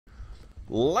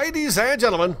Ladies and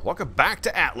gentlemen, welcome back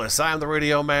to Atlas. I am the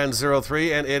Radio Man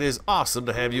 03, and it is awesome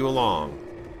to have you along.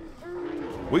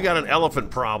 We got an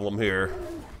elephant problem here.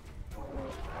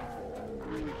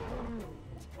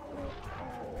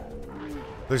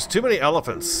 There's too many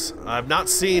elephants. I've not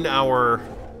seen our...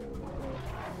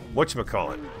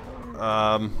 whatchamacallit?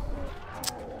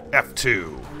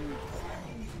 F2.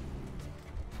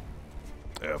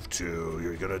 F2,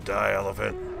 you're gonna die,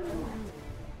 elephant.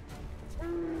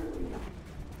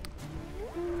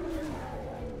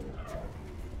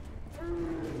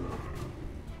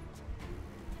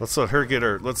 Let's let her get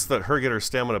her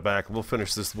stamina back, and we'll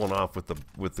finish this one off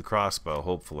with the crossbow,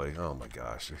 hopefully. Oh my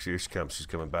gosh, here she comes. She's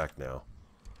coming back now.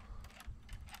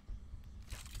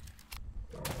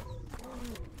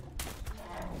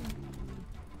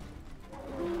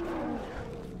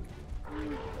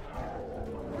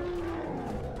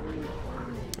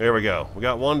 There we go. We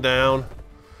got one down.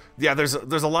 Yeah, there's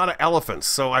a lot of elephants,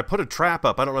 so I put a trap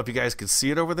up. I don't know if you guys can see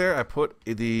it over there. I put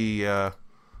the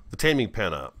taming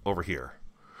pen up over here.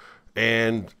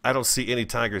 And I don't see any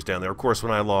tigers down there. Of course,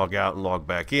 when I log out and log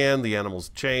back in, the animals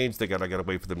change. I gotta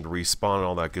wait for them to respawn and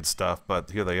all that good stuff,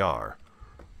 but here they are.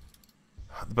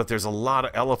 But there's a lot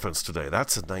of elephants today.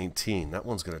 That's a 19. That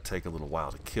one's gonna take a little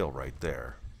while to kill right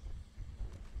there.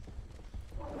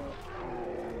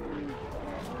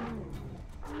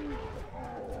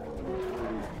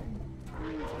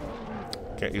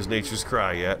 Can't use Nature's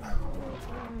Cry yet.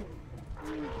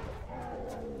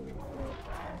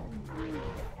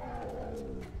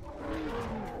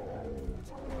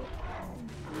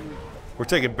 We're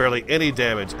taking barely any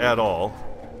damage at all.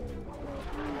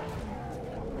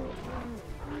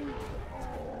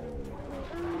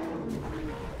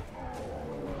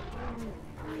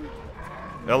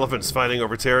 Elephants fighting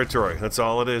over territory. That's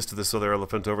all it is to this other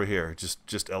elephant over here.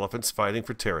 Just elephants fighting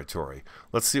for territory.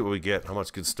 Let's see what we get. How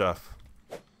much good stuff.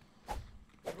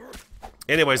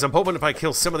 Anyways, I'm hoping if I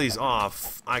kill some of these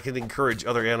off, I can encourage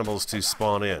other animals to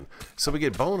spawn in. So we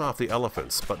get bone off the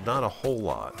elephants, but not a whole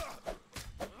lot.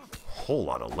 Whole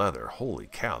lot of leather. Holy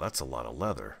cow, that's a lot of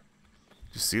leather.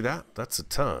 You see that? That's a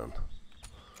ton.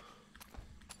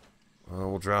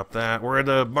 We'll drop that. We're in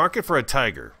the market for a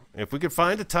tiger. If we could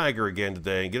find a tiger again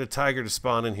today and get a tiger to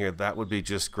spawn in here, that would be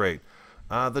just great.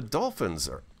 The dolphins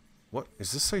are... what?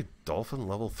 Is this a dolphin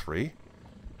level 3?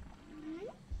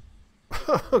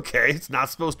 Okay, it's not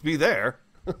supposed to be there.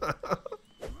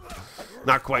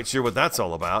 Not quite sure what that's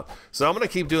all about. So I'm going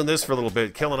to keep doing this for a little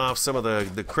bit, killing off some of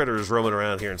the critters roaming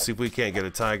around here and see if we can't get a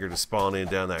tiger to spawn in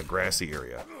down that grassy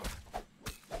area.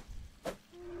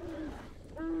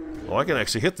 Oh, I can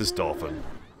actually hit this dolphin.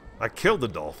 I killed the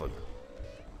dolphin.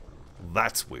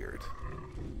 That's weird.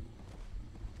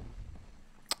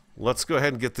 Let's go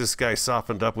ahead and get this guy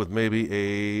softened up with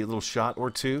maybe a little shot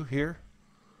or two here.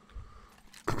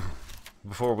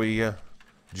 Before we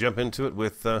jump into it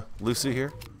with Lucy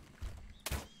here.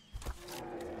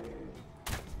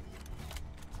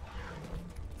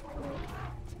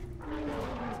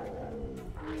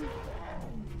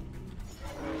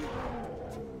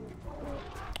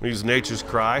 Use Nature's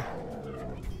Cry.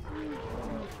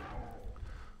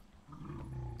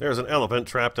 There's an elephant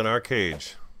trapped in our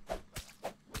cage.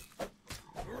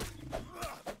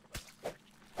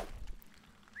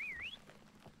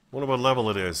 Wonder what level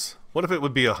it is. What if it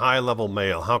would be a high-level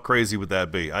male? How crazy would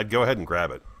that be? I'd go ahead and grab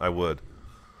it. I would.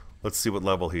 Let's see what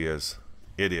level he is.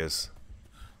 It is.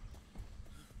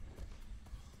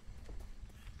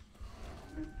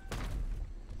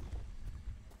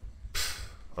 I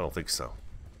don't think so.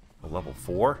 A level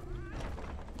 4?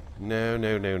 No,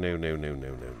 no, no, no, no, no, no,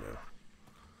 no, no.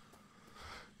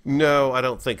 No, I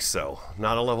don't think so.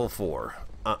 Not a level 4.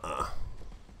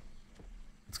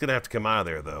 It's gonna have to come out of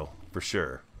there, though, for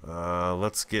sure.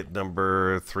 Let's get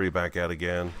number 3 back out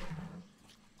again.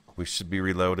 We should be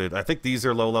reloaded. I think these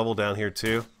are low level down here,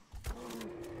 too.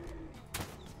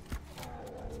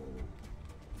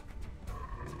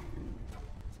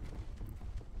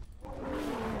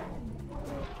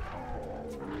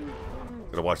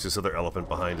 Gotta watch this other elephant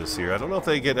behind us here. I don't know if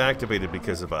they get activated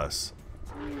because of us.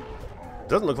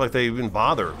 Doesn't look like they even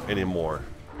bother anymore.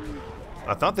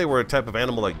 I thought they were a type of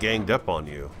animal that ganged up on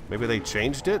you. Maybe they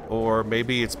changed it, or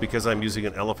maybe it's because I'm using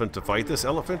an elephant to fight this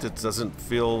elephant. It doesn't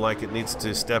feel like it needs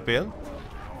to step in.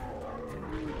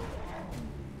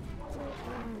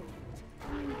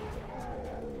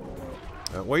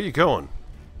 Where are you going?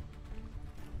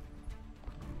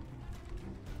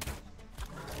 There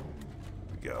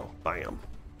we go. Bam.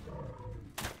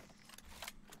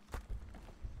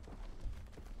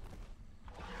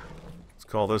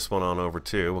 Call this one on over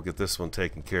too. We'll get this one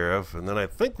taken care of. And then I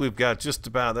think we've got just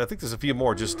about, I think there's a few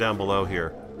more just down below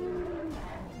here.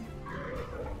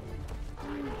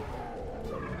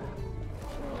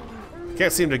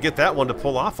 Can't seem to get that one to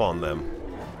pull off on them.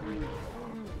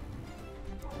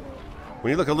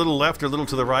 When you look a little left or a little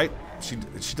to the right, she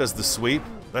does the sweep.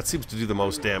 That seems to do the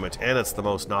most damage, and it's the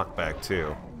most knockback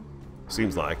too.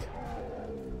 Seems like.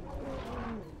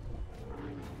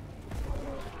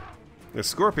 There's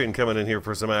Scorpion coming in here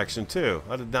for some action too.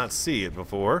 I did not see it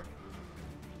before.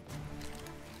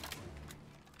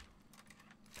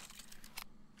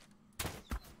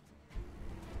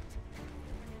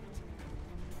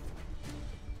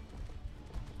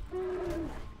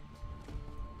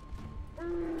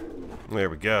 There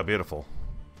we go, beautiful.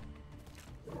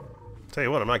 Tell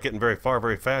you what, I'm not getting very far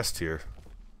very fast here.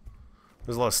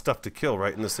 There's a lot of stuff to kill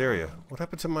right in this area. What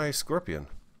happened to my Scorpion?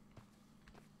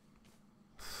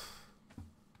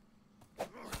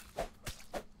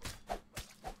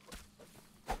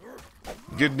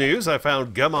 Good news, I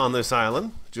found gum on this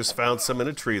island. Just found some in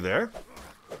a tree there.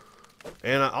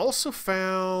 And I also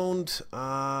found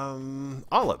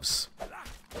olives.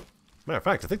 Matter of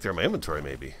fact, I think they're in my inventory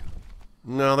maybe.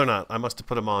 No, they're not. I must have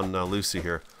put them on Lucy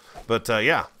here. But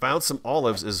yeah, found some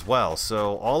olives as well.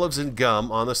 So olives and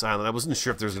gum on this island. I wasn't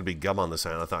sure if there was going to be gum on this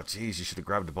island. I thought, geez, you should have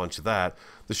grabbed a bunch of that.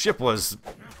 The ship was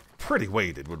pretty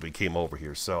weighted when we came over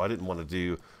here, so I didn't want to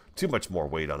do too much more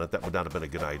weight on it. That would not have been a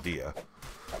good idea.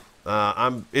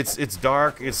 It's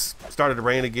dark. It's started to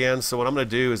rain again. So what I'm going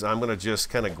to do is I'm going to just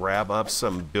kind of grab up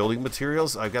some building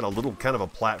materials. I've got a little kind of a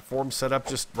platform set up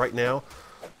just right now.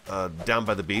 Down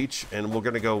by the beach, and we're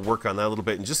going to go work on that a little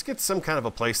bit and just get some kind of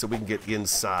a place that we can get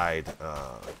inside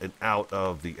and out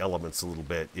of the elements a little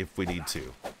bit if we need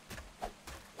to.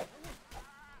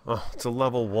 Oh, it's a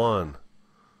level 1.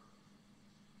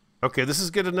 Okay, this is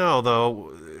good to know,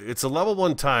 though. It's a level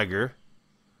 1 tiger.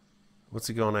 What's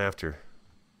he going after?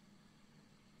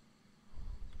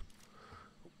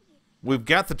 We've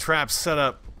got the traps set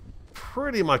up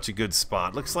pretty much a good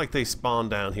spot. Looks like they spawn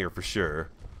down here for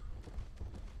sure.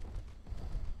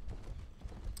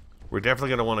 We're definitely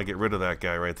going to want to get rid of that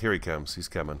guy right here. He comes. He's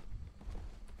coming.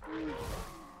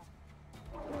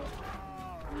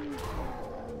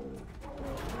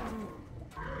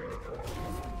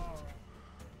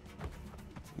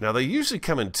 Now, they usually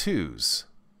come in twos.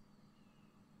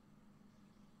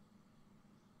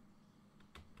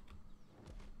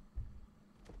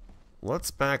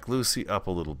 Let's back Lucy up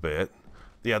a little bit.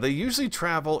 Yeah, they usually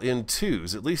travel in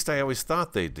twos. At least I always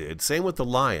thought they did. Same with the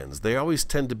lions. They always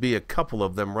tend to be a couple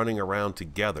of them running around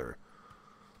together.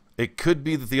 It could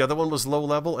be that the other one was low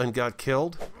level and got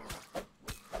killed.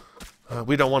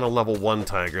 We don't want a level 1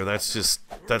 tiger. That's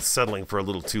settling for a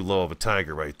little too low of a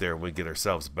tiger right there. We get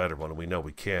ourselves a better one, and we know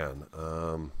we can.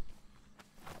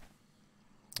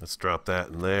 Let's drop that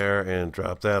in there and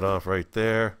drop that off right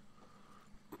there.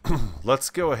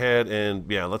 Let's go ahead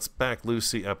and, yeah, let's back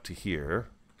Lucy up to here.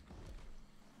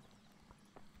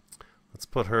 Let's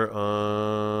put her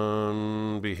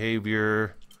on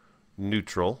behavior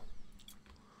neutral.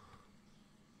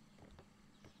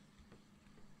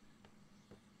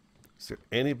 Is there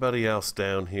anybody else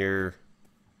down here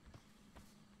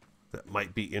that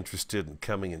might be interested in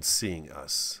coming and seeing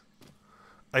us?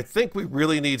 I think we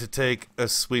really need to take a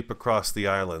sweep across the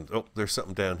island. Oh, there's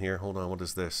something down here. Hold on, what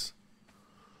is this?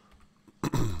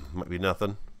 Might be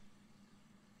nothing.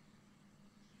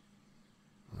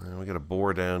 We got a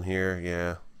boar down here,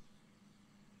 yeah.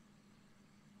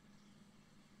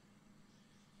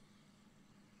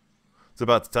 It's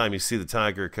about the time you see the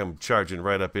tiger come charging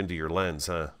right up into your lens,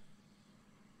 huh?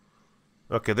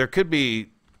 Okay, there could be...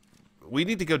 We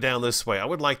need to go down this way. I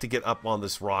would like to get up on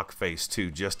this rock face,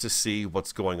 too, just to see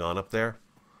what's going on up there.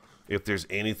 If there's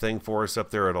anything for us up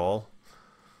there at all.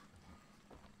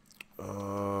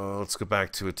 Let's go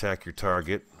back to attack your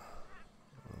target.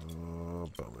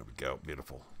 Boom, there we go.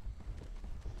 Beautiful.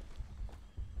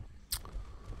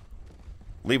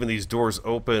 Leaving these doors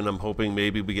open, I'm hoping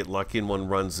maybe we get lucky and one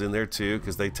runs in there too,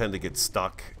 because they tend to get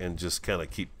stuck and just kind of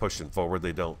keep pushing forward.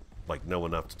 They don't like know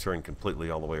enough to turn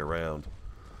completely all the way around.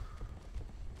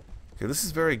 Okay, this is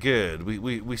very good.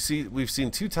 We've seen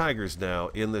 2 tigers now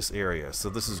in this area, so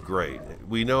this is great.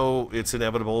 We know it's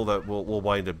inevitable that we'll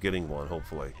wind up getting one,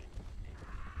 hopefully.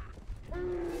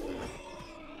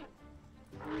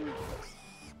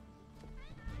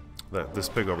 This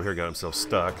pig over here got himself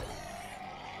stuck.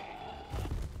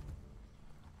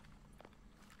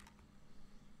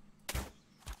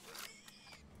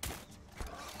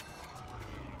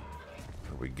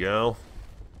 There we go.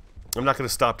 I'm not going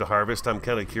to stop to harvest. I'm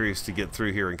kind of curious to get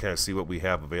through here and kind of see what we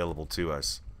have available to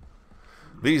us.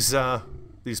 These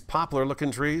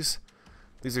poplar-looking trees,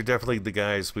 these are definitely the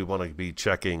guys we want to be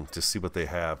checking to see what they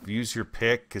have. Use your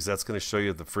pick, because that's going to show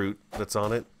you the fruit that's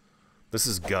on it. This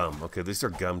is gum. Okay, these are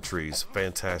gum trees.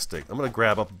 Fantastic. I'm going to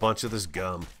grab up a bunch of this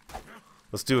gum.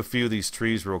 Let's do a few of these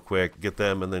trees real quick, get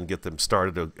them, and then get them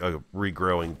started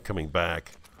regrowing, coming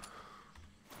back.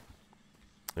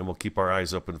 And we'll keep our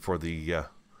eyes open for the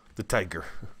tiger.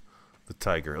 The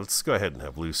tiger. Let's go ahead and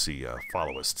have Lucy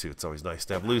follow us, too. It's always nice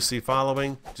to have Lucy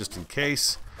following, just in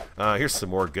case. Here's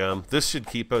some more gum. This should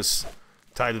keep us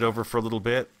tided over for a little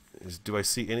bit. Do I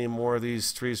see any more of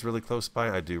these trees really close by?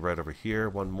 I do, right over here.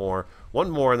 One more,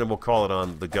 and then we'll call it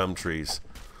on the gum trees.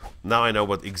 Now I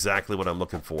know exactly what I'm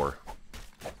looking for.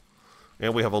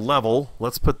 And we have a level.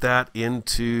 Let's put that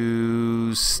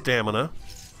into stamina.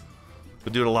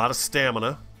 We're doing a lot of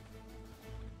stamina,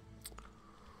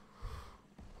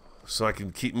 so I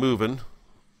can keep moving.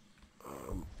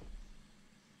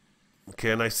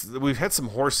 Okay, and we've had some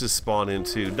horses spawn in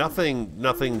too. Nothing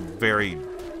very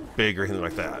big or anything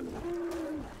like that.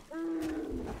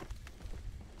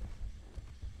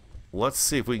 Let's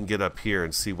see if we can get up here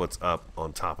and see what's up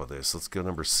on top of this. Let's go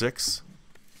number 6.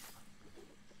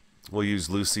 We'll use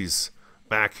Lucy's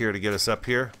back here to get us up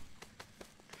here.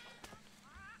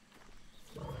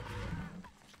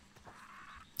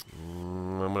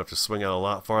 I'm going to have to swing out a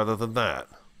lot farther than that.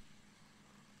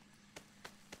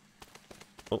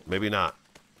 Oh, maybe not.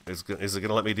 Is it going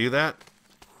to let me do that?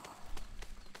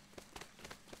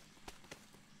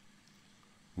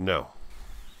 No.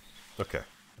 Okay.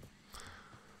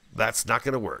 That's not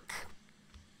going to work.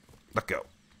 Let go.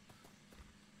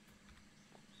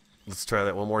 Let's try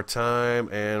that one more time,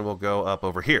 and we'll go up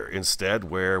over here instead,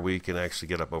 where we can actually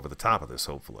get up over the top of this,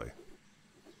 hopefully.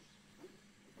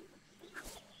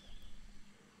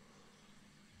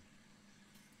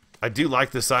 I do like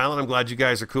this island. I'm glad you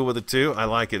guys are cool with it too. I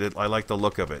like it. I like the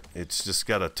look of it. It's just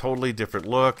got a totally different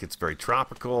look. It's very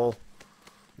tropical.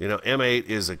 You know, M8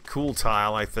 is a cool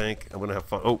tile, I think. I'm going to have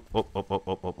fun. Oh.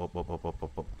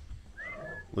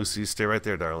 Lucy, stay right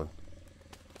there, darling.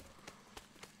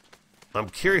 I'm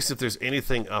curious if there's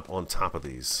anything up on top of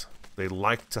these. They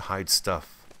like to hide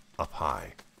stuff up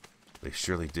high. They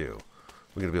surely do.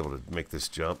 We're going to be able to make this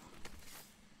jump.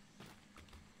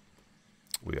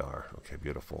 We are. Okay,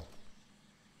 beautiful.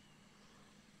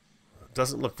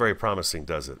 Doesn't look very promising,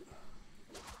 does it?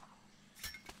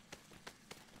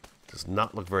 Does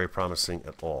not look very promising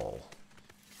at all.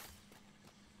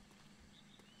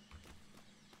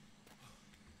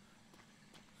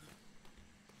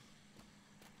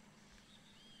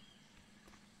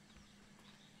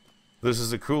 This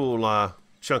is a cool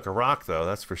chunk of rock, though,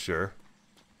 that's for sure.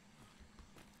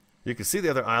 You can see the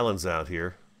other islands out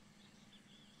here.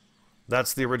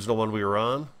 That's the original one we were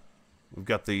on. We've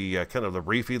got the kind of the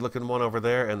reefy looking one over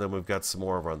there, and then we've got some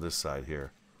more over on this side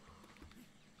here.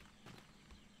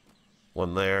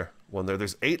 One there, one there.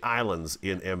 There's 8 islands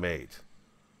in M8.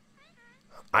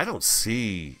 I don't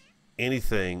see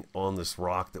anything on this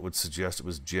rock that would suggest it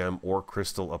was gem or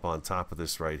crystal up on top of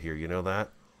this right here. You know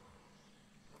that?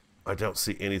 I don't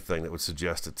see anything that would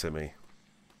suggest it to me.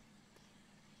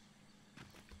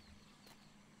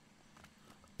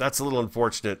 That's a little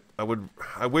unfortunate.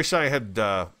 I wish I had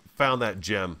found that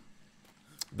gem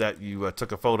that you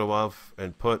took a photo of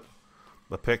and put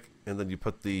the pic, and then you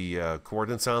put the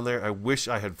coordinates on there. I wish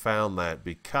I had found that,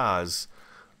 because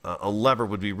a lever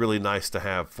would be really nice to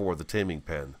have for the taming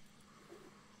pen.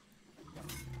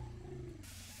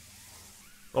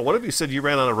 Oh, one of you said you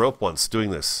ran on a rope once doing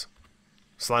this.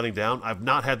 Sliding down. I've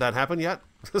not had that happen yet.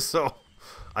 So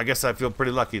I guess I feel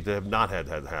pretty lucky to have not had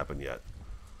that happen yet.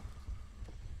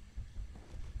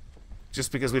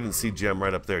 Just because we didn't see gem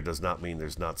right up there does not mean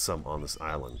there's not some on this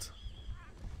island.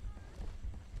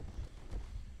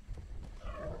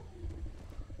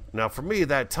 Now for me,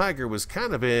 that tiger was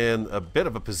kind of in a bit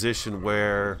of a position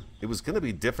where it was going to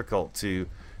be difficult to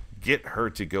get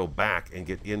her to go back and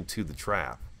get into the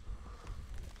trap.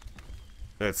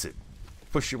 That's it.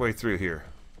 Push your way through here.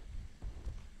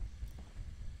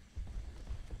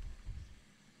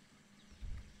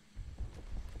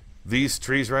 These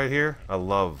trees right here, I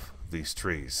love these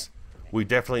trees. We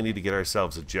definitely need to get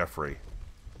ourselves a Jeffrey.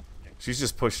 She's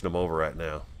just pushing them over right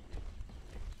now.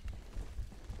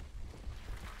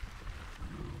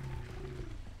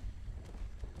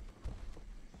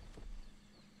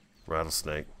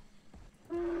 Rattlesnake.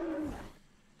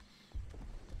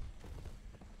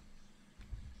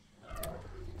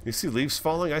 You see leaves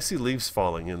falling? I see leaves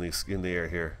falling in the air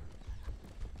here.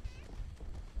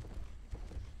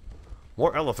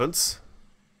 More elephants.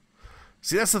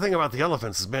 See, that's the thing about the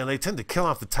elephants is, man, they tend to kill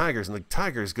off the tigers, and the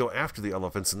tigers go after the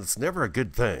elephants, and it's never a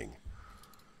good thing.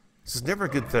 This is never a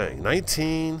good thing.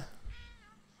 19.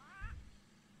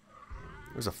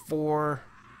 There's a 4.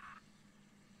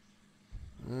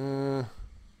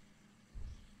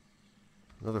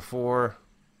 before.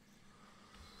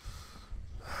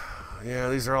 Yeah,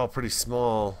 these are all pretty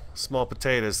small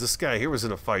potatoes. This guy here was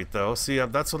in a fight, though. See,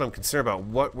 that's what I'm concerned about.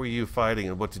 What were you fighting,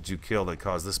 and what did you kill that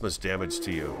caused this much damage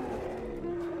to you?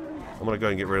 I'm gonna go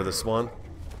ahead and get rid of this one.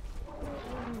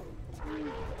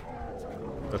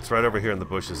 That's right over here in the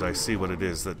bushes. I see what it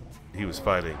is that he was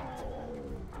fighting.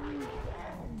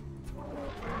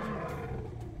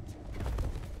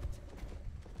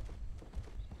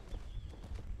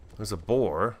 There's a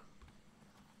boar.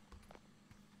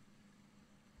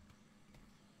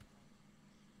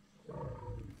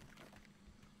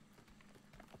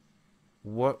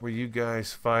 What were you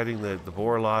guys fighting that the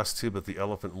boar lost to, but the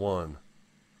elephant won?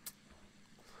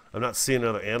 I'm not seeing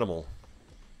another animal.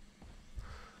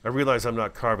 I realize I'm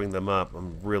not carving them up.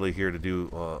 I'm really here to do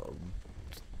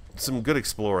some good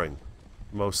exploring,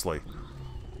 mostly.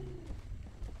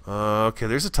 Okay,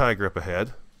 there's a tiger up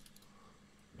ahead.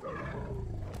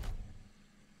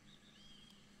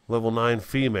 Level 9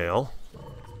 female.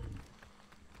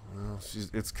 Well,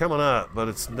 it's coming up, but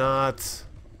it's not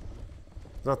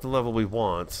the level we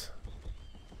want.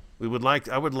 I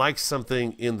would like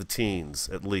something in the teens,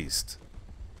 at least.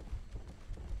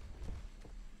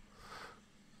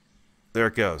 There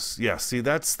it goes. Yeah, see,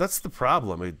 that's the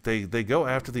problem. They go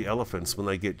after the elephants when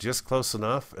they get just close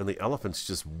enough, and the elephants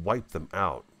just wipe them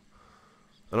out.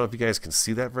 I don't know if you guys can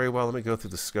see that very well. Let me go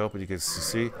through the scope, and you can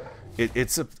see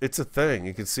it's a thing.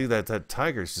 You can see that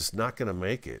tiger's just not going to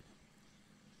make it.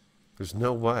 There's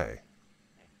no way.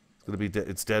 It's going to be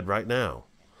it's dead right now.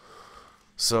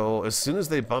 So as soon as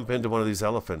they bump into one of these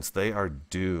elephants, they are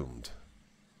doomed.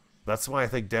 That's why I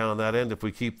think down on that end, if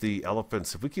we keep the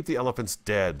elephants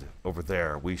dead over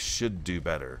there, we should do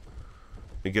better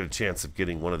and get a chance of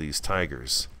getting one of these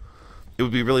tigers. It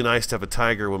would be really nice to have a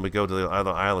tiger when we go to the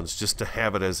other islands, just to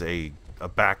have it as a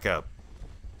backup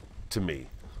to me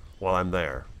while I'm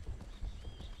there.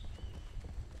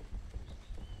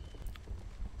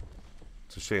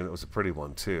 It's a shame it was a pretty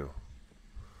one too.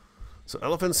 So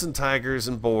elephants and tigers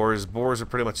and boars. Boars are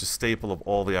pretty much a staple of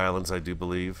all the islands, I do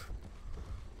believe.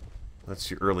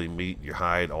 That's your early meat, your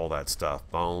hide, all that stuff.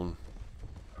 Bone.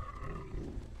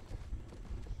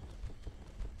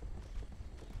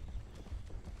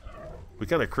 We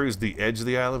kind of cruised the edge of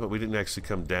the island, but we didn't actually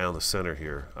come down the center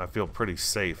here. I feel pretty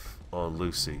safe on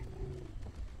Lucy.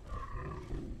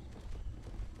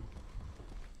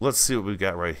 Let's see what we've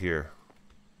got right here.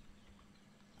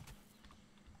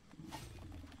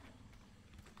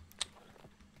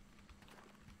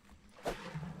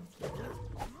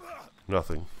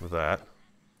 Nothing with that.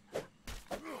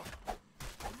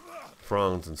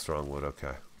 Fronds and strongwood,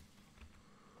 okay.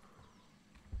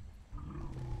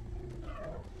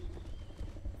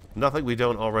 Nothing we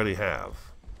don't already have.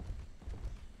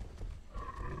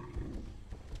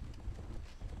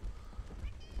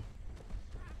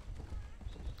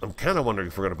 I'm kind of wondering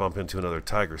if we're going to bump into another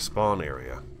tiger spawn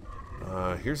area.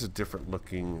 Here's a different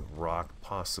looking rock,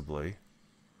 possibly.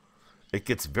 It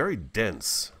gets very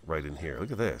dense right in here.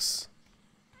 Look at this.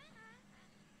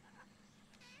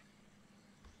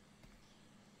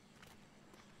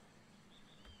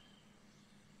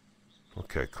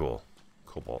 Okay, cool.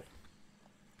 Cobalt.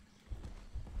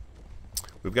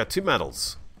 We've got 2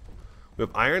 metals. We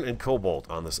have iron and cobalt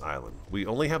on this island. We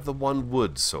only have the 1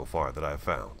 wood so far that I've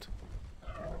found.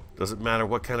 Doesn't matter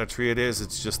what kind of tree it is,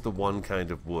 it's just the 1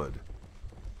 kind of wood.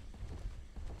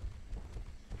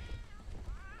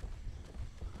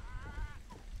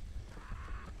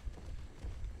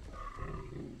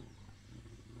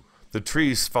 The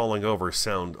trees falling over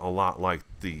sound a lot like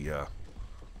the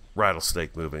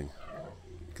rattlesnake moving.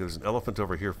 There's an elephant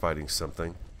over here fighting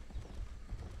something.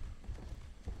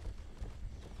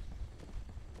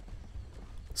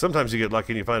 Sometimes you get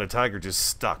lucky and you find a tiger just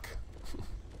stuck.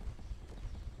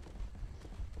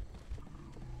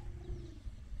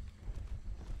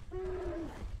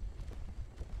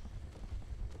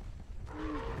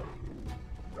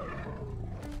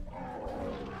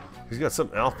 He's got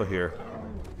some alpha here.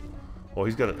 Oh,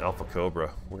 he's got an alpha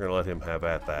cobra. We're going to let him have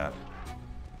at that.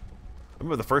 I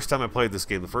remember the first time I played this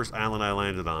game, the first island I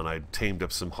landed on, I tamed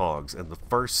up some hogs, and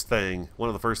one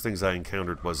of the first things I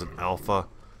encountered was an alpha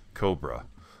cobra.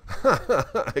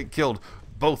 It killed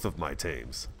both of my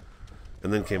tames,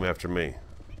 and then came after me.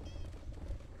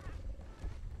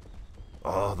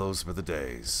 Oh, those were the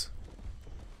days.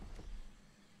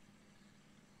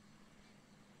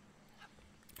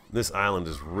 This island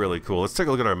is really cool. Let's take a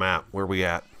look at our map. Where are we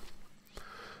at?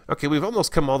 Okay, we've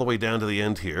almost come all the way down to the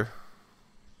end here.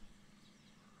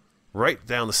 Right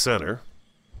down the center.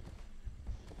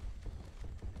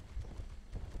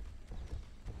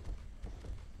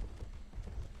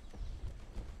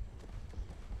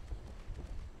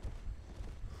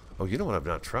 Oh, you know what I've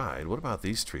not tried? What about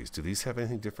these trees? Do these have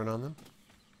anything different on them?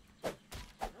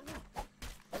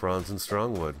 Fronds and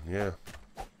strongwood, yeah.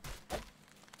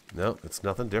 No, it's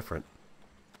nothing different.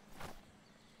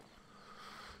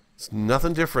 It's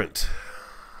nothing different.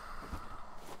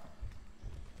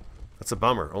 That's a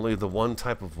bummer. Only the one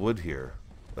type of wood here.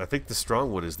 I think the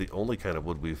strongwood is the only kind of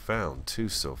wood we've found, too,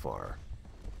 so far.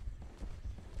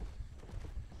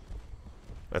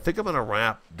 I think I'm going to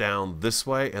wrap down this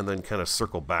way and then kind of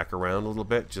circle back around a little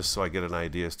bit just so I get an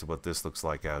idea as to what this looks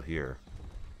like out here.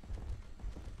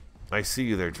 I see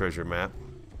you there, treasure map.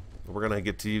 We're going to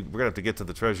get to you. We're going to have to get to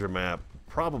the treasure map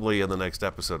probably in the next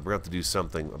episode. We're going to have to do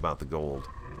something about the gold.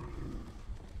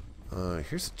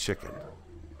 Here's a chicken.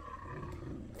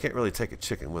 Can't really take a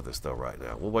chicken with us though right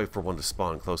now. We'll wait for one to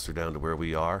spawn closer down to where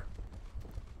we are.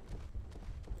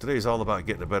 Today's all about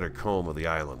getting a better comb of the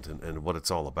island and what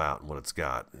it's all about and what it's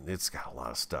got. And it's got a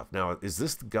lot of stuff. Now, is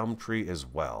this the gum tree as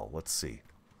well? Let's see.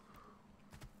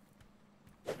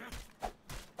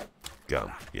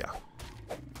 Gum, yeah.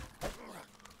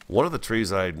 One of the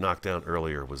trees I knocked down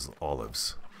earlier was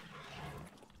olives.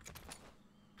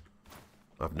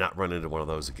 I've not run into one of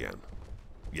those again.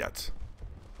 Yet.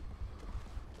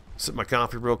 Sip my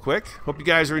coffee real quick. Hope you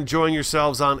guys are enjoying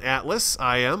yourselves on Atlas.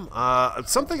 I am.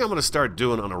 It's something I'm going to start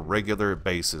doing on a regular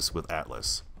basis with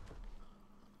Atlas.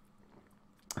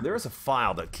 There is a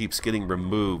file that keeps getting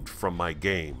removed from my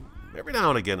game. Every now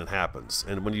and again it happens.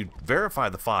 And when you verify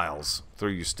the files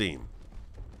through your Steam,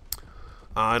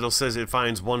 it'll says it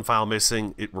finds one file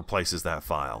missing, it replaces that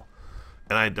file.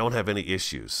 And I don't have any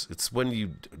issues. It's when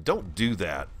you don't do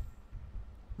that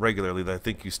regularly that I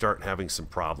think you start having some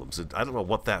problems. I don't know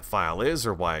what that file is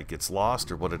or why it gets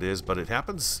lost or what it is, but it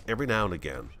happens every now and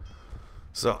again.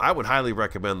 So I would highly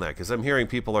recommend that because I'm hearing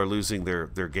people are losing their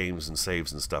games and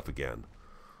saves and stuff again.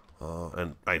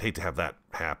 And I'd hate to have that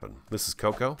happen. This is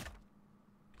Cocoa?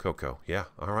 Cocoa, yeah.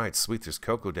 Alright, sweet. There's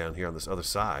Cocoa down here on this other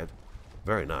side.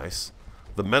 Very nice.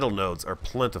 The metal nodes are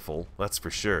plentiful, that's for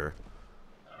sure.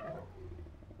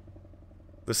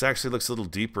 This actually looks a little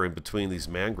deeper in between these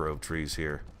mangrove trees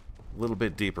here. A little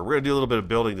bit deeper. We're going to do a little bit of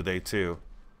building today, too.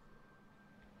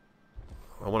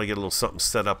 I want to get a little something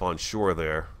set up on shore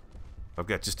there. I've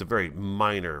got just a very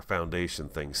minor foundation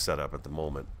thing set up at the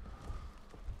moment.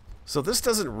 So this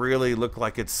doesn't really look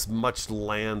like it's much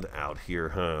land out here,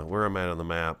 huh? Where I'm at on the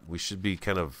map. We should be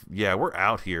kind of... Yeah, we're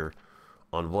out here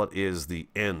on what is the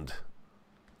end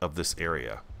of this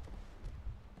area.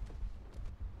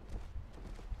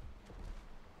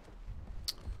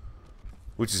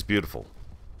 Which is beautiful.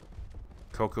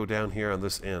 Cocoa down here on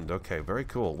this end. Okay, very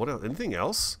cool. What else? Anything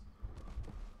else?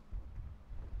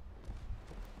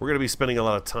 We're going to be spending a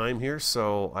lot of time here,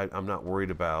 so I'm not worried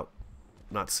about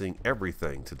not seeing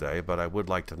everything today, but I would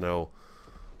like to know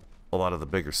a lot of the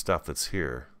bigger stuff that's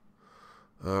here.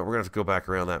 We're going to have to go back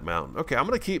around that mountain. Okay, I'm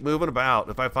going to keep moving about.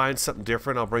 If I find something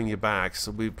different, I'll bring you back. So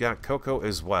we've got cocoa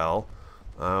as well.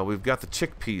 We've got the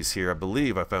chickpeas here. I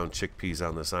believe I found chickpeas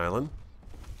on this island.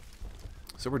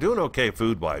 So we're doing okay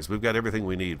food-wise. We've got everything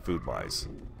we need food-wise.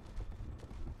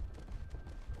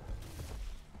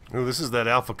 Oh, this is that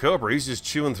alpha cobra. He's just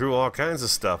chewing through all kinds of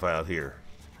stuff out here.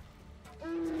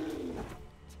 I'm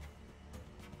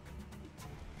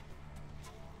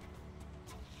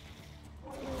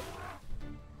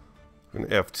gonna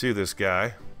F2 this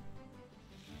guy.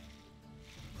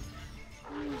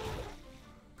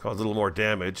 Cause a little more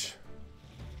damage.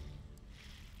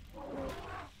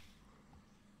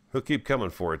 He'll keep coming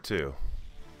for it too.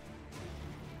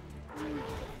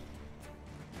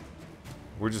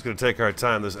 We're just gonna take our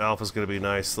time. This alpha's gonna be a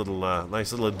nice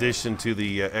little addition to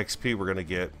the XP we're gonna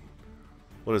get.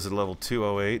 What is it? Level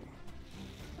 208.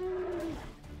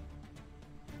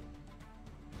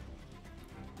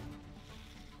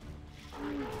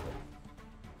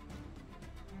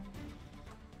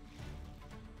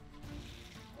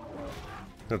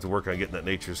 Have to work on getting that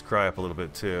nature's cry up a little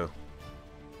bit too.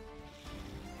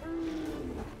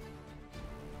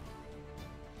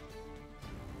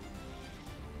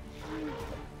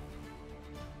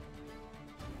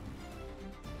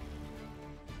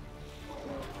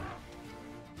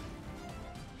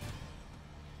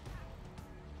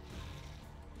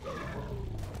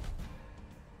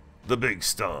 The big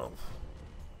stomp.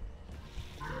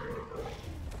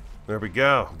 There we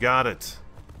go. Got it.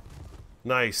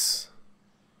 Nice.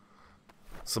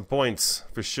 Some points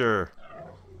for sure.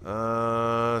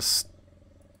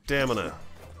 Stamina.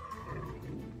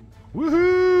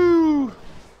 Woohoo!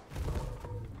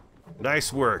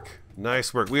 Nice work.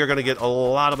 Nice work. We are going to get a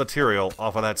lot of material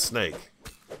off of that snake.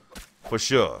 For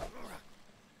sure.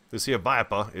 This here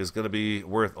viper is going to be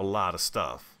worth a lot of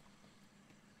stuff.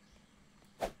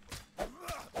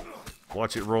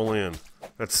 Watch it roll in.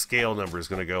 That scale number is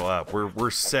going to go up.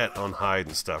 We're set on hide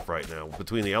and stuff right now.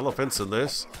 Between the elephants and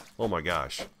this, oh my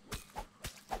gosh.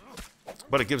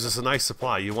 But it gives us a nice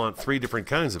supply. You want 3 different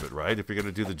kinds of it, right? If you're going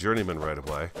to do the journeyman right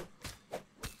away.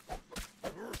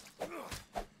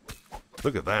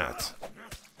 Look at that.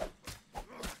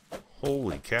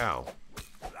 Holy cow.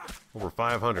 Over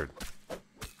 500.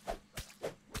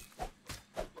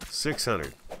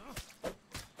 600.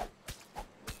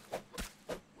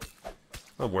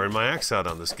 I'm wearing my axe out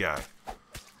on this guy.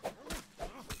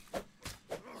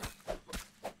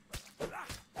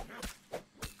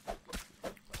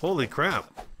 Holy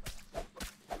crap.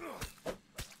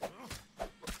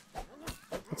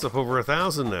 That's up over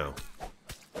 1,000 now.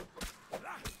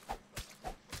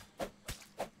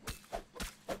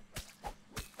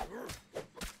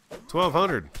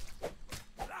 $1,200.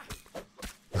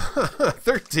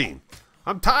 13.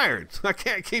 I'm tired. I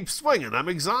can't keep swinging. I'm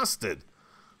exhausted.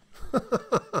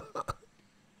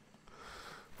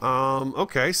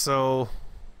 Okay, so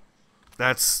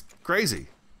that's crazy.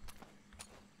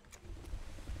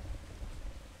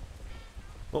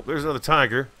 Oh, there's another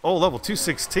tiger. Oh, level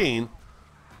 216.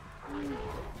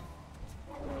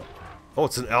 Oh,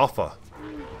 it's an alpha.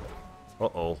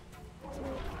 Uh-oh.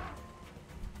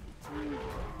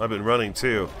 I've been running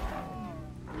too.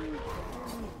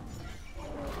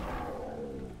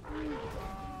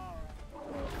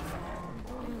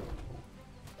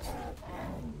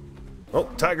 Oh,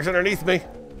 tiger's underneath me.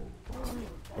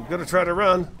 I'm gonna try to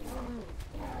run.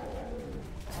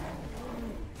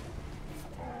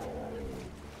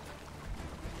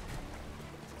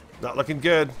 Not looking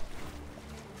good.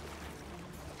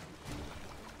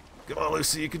 Come on,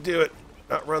 Lucy, you can do it.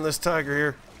 Outrun this tiger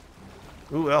here.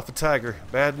 Ooh, alpha tiger.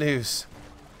 Bad news.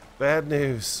 Bad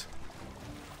news.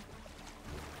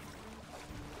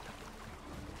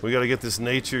 We gotta get this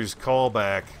nature's call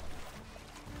back.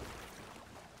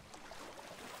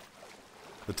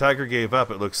 The tiger gave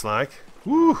up, it looks like.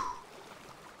 Woo!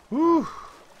 Woo!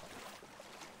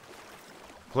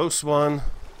 Close one.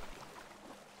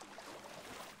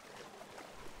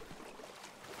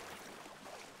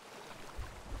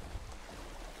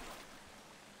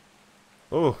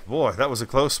 Oh boy, that was a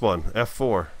close one.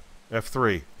 F4.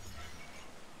 F3.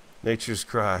 Nature's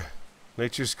cry.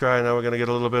 Nature's cry. Now we're going to get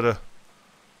a little bit of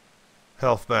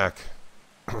health back.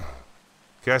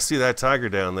 Okay, I see that tiger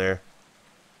down there.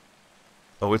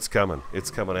 Oh, it's coming. It's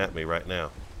coming at me right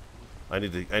now. I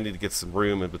need to get some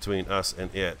room in between us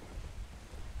and it.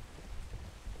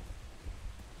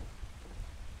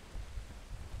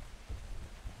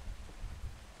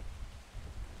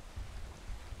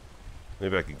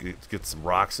 Maybe I can get some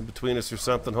rocks in between us or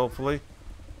something, hopefully.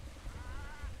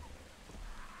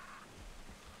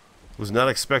 Was not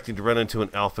expecting to run into an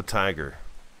alpha tiger.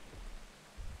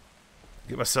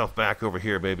 Get myself back over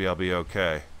here, maybe I'll be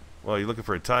okay. Well, you're looking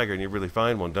for a tiger and you really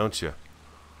find one, don't you?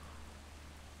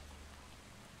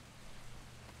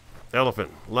 Elephant,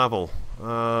 level.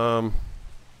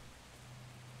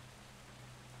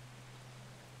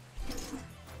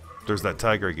 There's that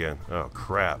tiger again. Oh,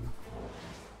 crap.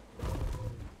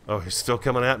 Oh, he's still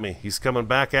coming at me. He's coming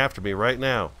back after me right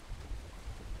now.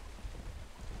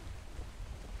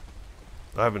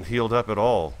 I haven't healed up at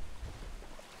all.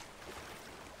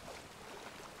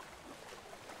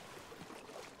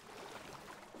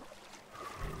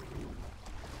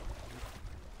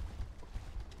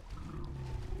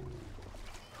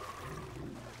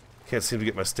 Can't seem to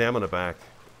get my stamina back.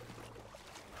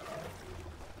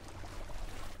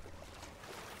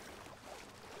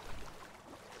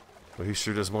 Well, he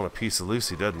sure does want a piece of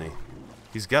Lucy, doesn't he?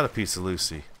 He's got a piece of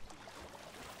Lucy.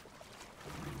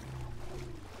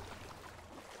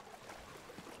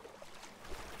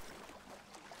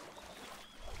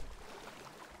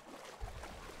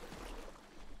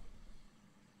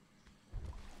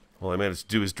 All I managed to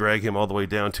do is drag him all the way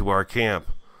down to our camp.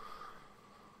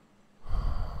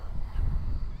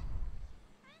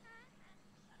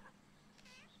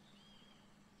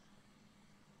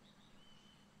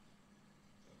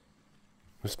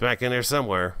 It's back in there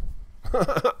somewhere.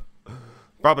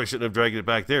 Probably shouldn't have dragged it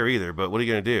back there either, but what are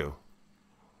you going to do?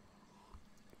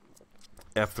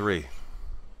 F3.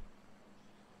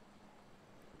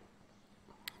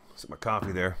 Sip my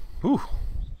coffee there. Whew.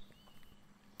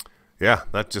 Yeah,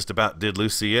 that just about did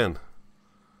Lucy in.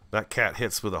 That cat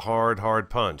hits with a hard, hard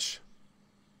punch.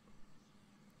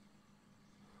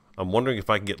 I'm wondering if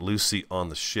I can get Lucy on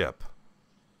the ship.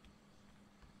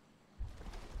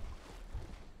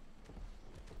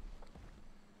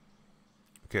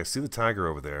 Okay, I see the tiger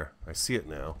over there. I see it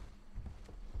now.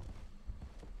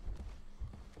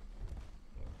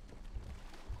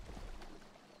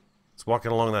 It's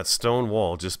walking along that stone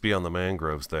wall just beyond the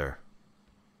mangroves there.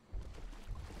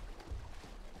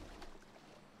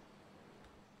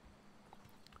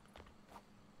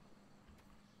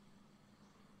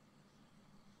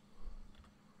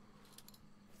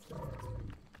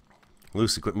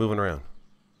 Lucy, quit moving around.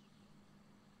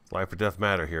 Life or death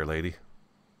matter here, lady.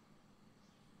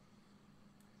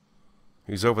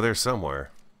 He's over there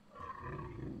somewhere.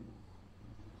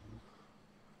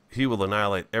 He will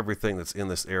annihilate everything that's in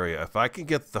this area. If I can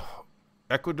get the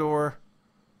Ecuador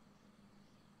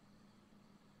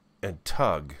and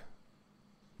Tug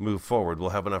move forward, we'll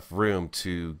have enough room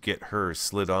to get her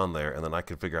slid on there, and then I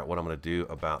can figure out what I'm going to do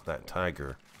about that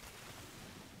tiger.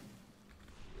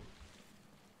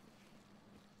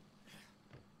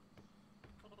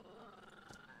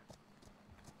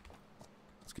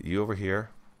 Let's get you over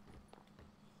here.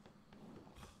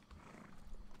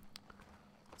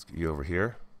 Let's get you over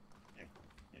here.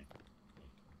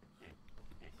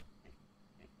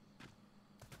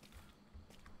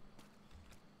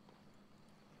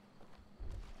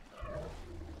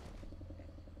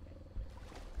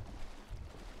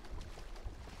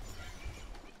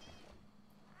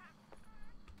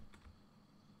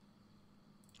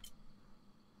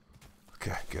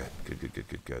 Okay,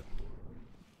 good.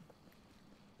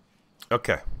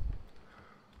 Okay.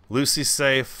 Lucy's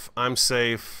safe. I'm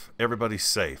safe. Everybody's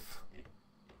safe.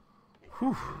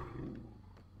 Whew.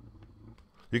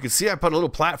 You can see I put a little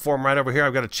platform right over here.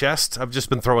 I've got a chest. I've just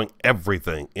been throwing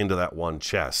everything into that one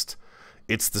chest.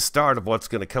 It's the start of what's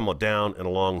going to come down and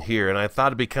along here. And I thought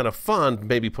it'd be kind of fun to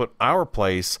maybe put our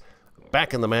place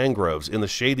back in the mangroves, in the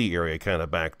shady area kind of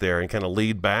back there, and kind of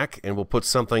lead back. And we'll put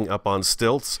something up on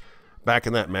stilts back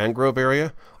in that mangrove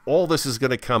area. All this is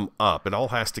going to come up. It all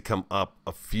has to come up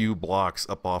a few blocks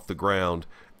up off the ground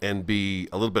and be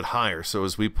a little bit higher. So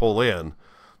as we pull in,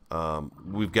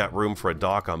 we've got room for a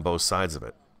dock on both sides of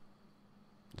it.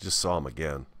 Just saw him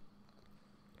again.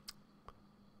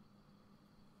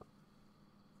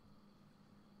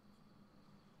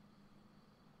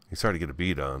 He's hard to get a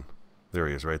bead on. There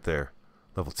he is right there.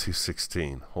 Level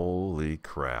 216. Holy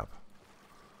crap.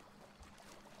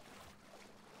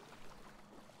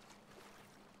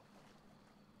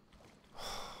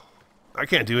 I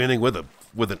can't do anything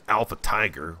with an alpha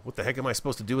tiger. What the heck am I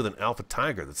supposed to do with an alpha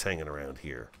tiger that's hanging around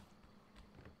here?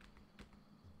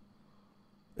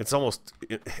 It's almost...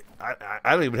 I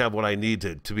don't even have what I need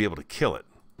to be able to kill it.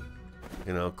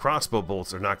 You know, crossbow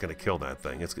bolts are not going to kill that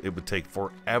thing. It would take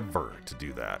forever to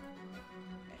do that.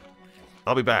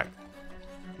 I'll be back.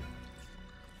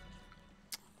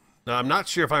 Now, I'm not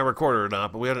sure if I recorded or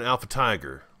not, but we had an alpha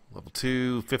tiger. Level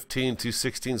 215,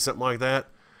 216, something like that.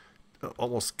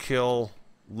 Almost kill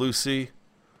Lucy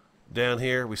down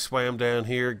here. We swam down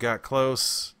here, got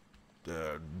close,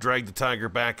 dragged the tiger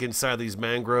back inside these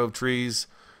mangrove trees,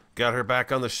 got her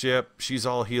back on the ship. She's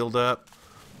all healed up.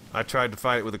 I tried to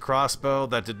fight it with a crossbow.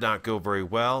 That did not go very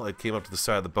well. It came up to the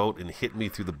side of the boat and hit me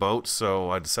through the boat,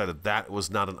 so I decided that was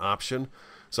not an option.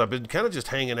 So I've been kind of just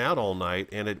hanging out all night,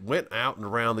 and it went out and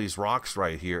around these rocks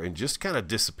right here and just kind of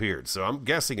disappeared. So I'm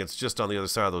guessing it's just on the other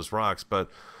side of those rocks, but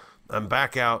I'm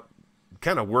back out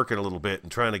kind of working a little bit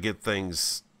and trying to get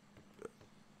things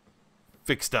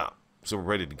fixed up so we're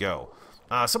ready to go.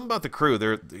 Something about the crew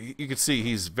there, you can see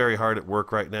he's very hard at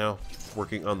work right now,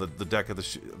 working on the deck of the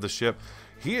ship.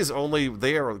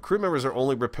 The crew members are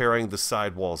only repairing the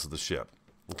side walls of the ship.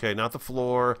 Okay, not the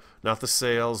floor, not the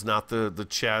sails, not the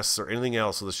chests or anything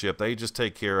else of the ship. They just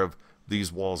take care of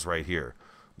these walls right here,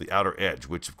 the outer edge,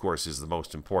 which of course is the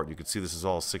most important. You can see this is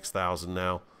all 6,000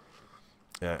 now,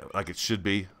 like it should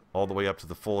be, all the way up to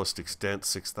the fullest extent,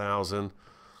 6,000.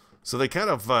 So they kind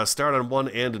of start on one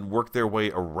end and work their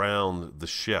way around the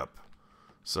ship.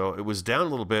 So it was down a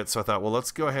little bit, so I thought, well,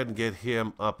 let's go ahead and get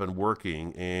him up and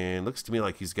working. And it looks to me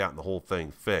like he's gotten the whole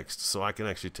thing fixed. So I can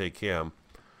actually take him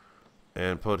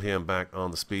and put him back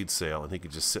on the speed sail, and he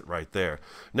can just sit right there.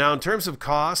 Now, in terms of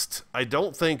cost, I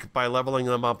don't think by leveling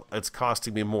them up it's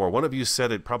costing me more. One of you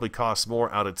said it probably costs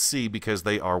more out at sea because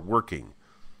they are working.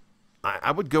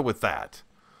 I would go with that.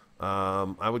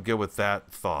 I would go with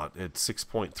that thought. At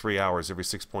 6.3 hours, every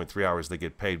 6.3 hours they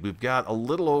get paid. We've got a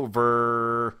little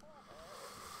over...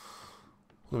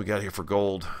 What do we got here for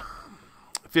gold?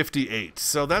 58.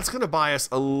 So that's going to buy us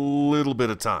a little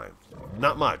bit of time.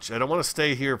 Not much. I don't want to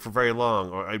stay here for very long.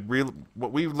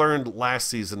 What we learned last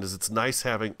season is it's nice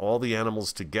having all the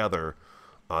animals together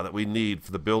that we need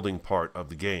for the building part of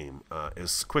the game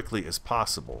as quickly as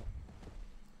possible.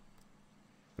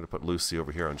 I'm going to put Lucy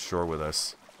over here on shore with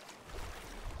us.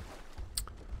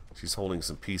 She's holding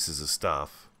some pieces of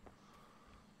stuff.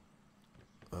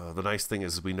 The nice thing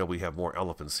is we know we have more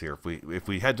elephants here. If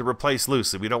we had to replace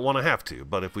Lucy, we don't want to have to,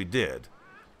 but if we did,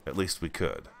 at least we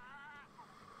could.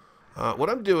 What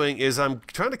I'm doing is I'm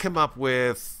trying to come up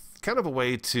with kind of a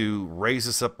way to raise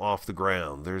us up off the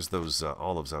ground. There's those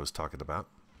olives I was talking about.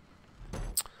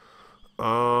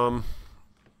 I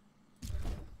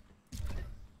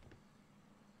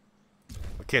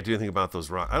can't do anything about those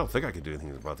rocks. I don't think I can do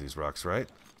anything about these rocks, right?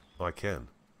 Oh, I can.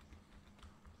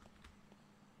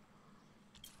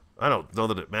 I don't know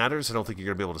that it matters. I don't think you're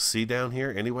going to be able to see down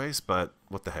here anyways, but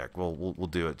what the heck. We'll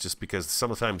do it just because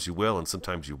sometimes you will and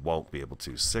sometimes you won't be able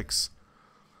to. 6.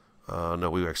 No,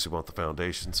 we actually want the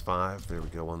foundations. 5. There we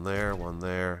go. 1 there, 1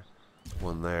 there,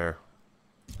 1 there,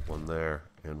 1 there,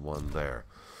 and 1 there.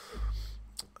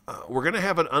 We're going to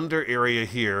have an under area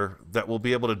here that we'll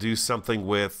be able to do something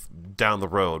with down the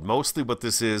road. Mostly what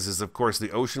this is of course the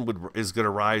ocean is going to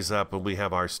rise up when we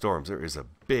have our storms. There is a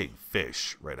big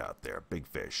fish right out there, big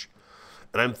fish.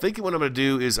 And I'm thinking what I'm going to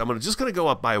do is I'm just going to go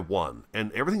up by 1,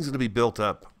 and everything's going to be built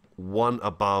up 1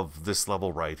 above this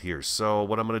level right here. So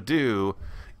what I'm going to do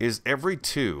is every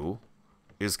 2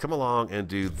 is come along and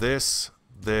do this.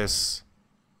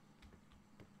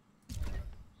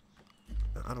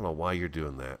 I don't know why you're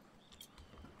doing that.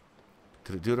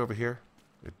 Did it do it over here?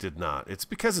 It did not. It's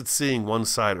because it's seeing one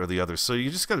side or the other, so you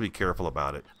just got to be careful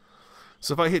about it.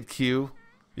 So if I hit Q,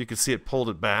 you can see it pulled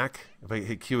it back. If I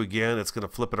hit Q again, it's going to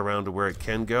flip it around to where it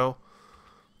can go.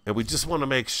 And we just want to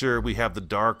make sure we have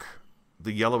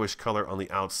the yellowish color on the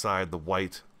outside, the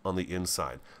white on the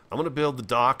inside. I'm going to build the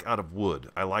dock out of wood.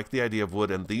 I like the idea of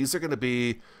wood, and these are going to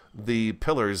be the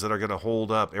pillars that are going to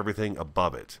hold up everything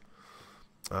above it.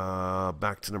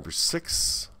 Back to number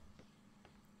 6.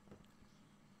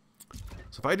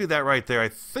 So if I do that right there, I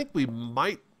think we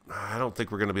might... I don't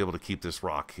think we're going to be able to keep this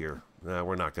rock here. No,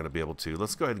 we're not going to be able to.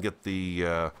 Let's go ahead and get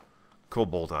the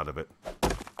cobalt out of it.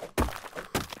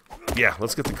 Yeah,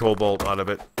 let's get the cobalt out of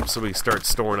it so we start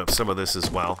storing up some of this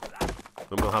as well.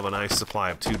 And we'll have a nice supply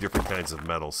of 2 different kinds of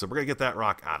metals. So we're going to get that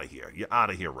rock out of here. You're out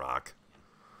of here, rock.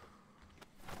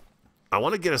 I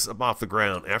want to get us up off the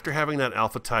ground. After having that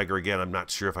alpha tiger again, I'm not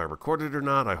sure if I recorded it or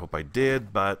not. I hope I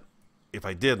did, but if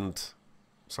I didn't,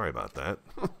 sorry about that.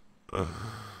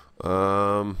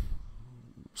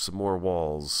 Some more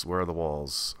walls. Where are the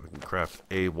walls? I can craft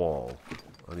a wall.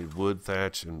 I need wood,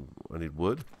 thatch, and I need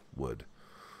wood? Wood.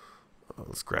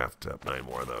 Let's craft up 9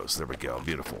 more of those. There we go.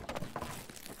 Beautiful.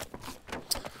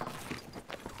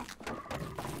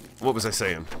 What was I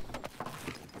saying?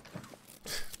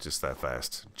 Just that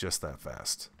fast. Just that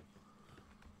fast.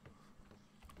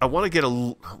 I want to get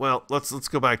a... Well, let's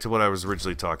go back to what I was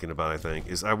originally talking about, I think.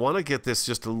 Is I want to get this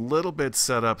just a little bit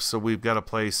set up so we've got a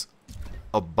place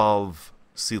above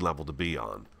sea level to be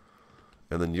on.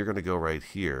 And then you're going to go right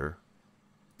here.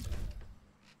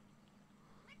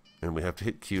 And we have to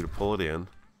hit Q to pull it in.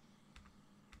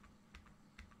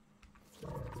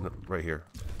 No, right here.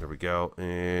 There we go.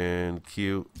 And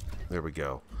Q. There we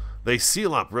go. They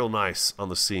seal up real nice on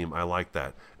the seam. I like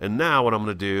that. And now what I'm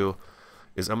going to do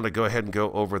is I'm going to go ahead and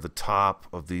go over the top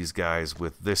of these guys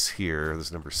with this here. This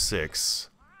is number 6.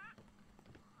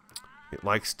 It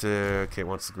likes to... Okay, it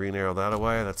wants the green arrow that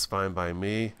away. That's fine by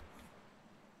me.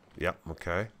 Yep,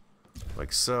 okay.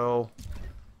 Like so.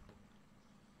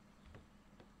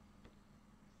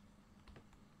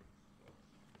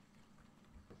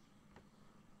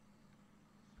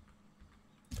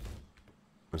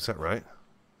 Is that right?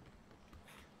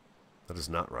 That is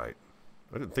not right.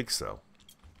 I didn't think so.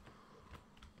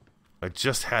 I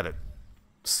just had it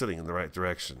sitting in the right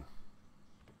direction.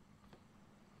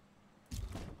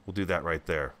 We'll do that right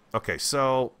there. Okay,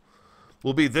 so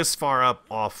we'll be this far up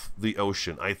off the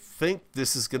ocean. I think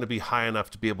this is going to be high enough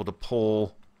to be able to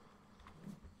pull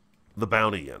the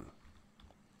bounty in.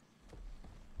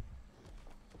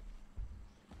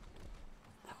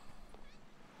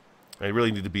 I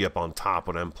really need to be up on top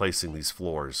when I'm placing these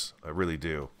floors. I really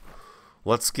do.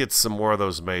 Let's get some more of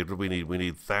those made. What do we need? We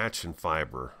need thatch and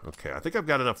fiber. Okay, I think I've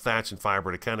got enough thatch and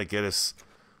fiber to kind of get us...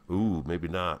 Ooh, maybe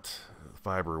not.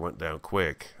 Fiber went down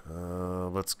quick.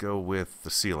 Let's go with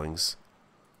the ceilings.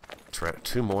 Try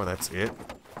 2 more, that's it.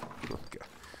 Okay.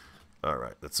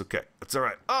 Alright, that's okay. That's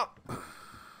alright. Up!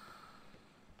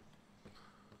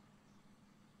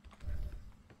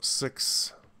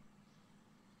 6...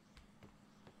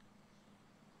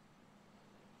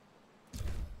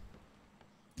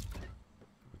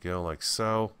 Go like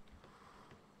so.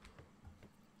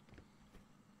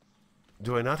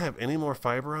 Do I not have any more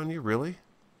fiber on you? Really?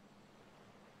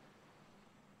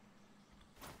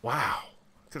 Wow.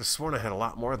 I could have sworn I had a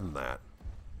lot more than that.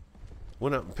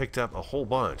 Went up and picked up a whole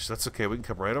bunch. That's okay. We can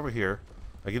come right over here.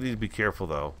 I need to be careful,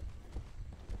 though.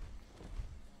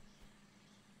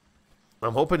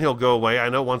 I'm hoping he'll go away. I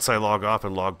know once I log off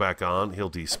and log back on, he'll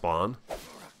despawn.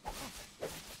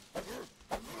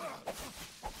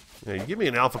 Yeah, you give me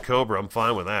an alpha cobra, I'm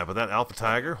fine with that. But that alpha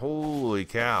tiger, holy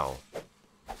cow.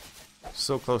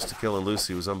 So close to killing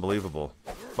Lucy, it was unbelievable.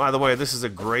 By the way, this is a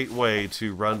great way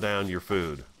to run down your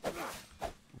food.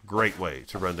 Great way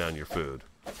to run down your food.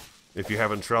 If you're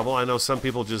having trouble, I know some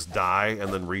people just die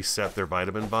and then reset their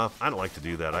vitamin buff. I don't like to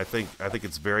do that. I think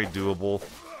it's very doable.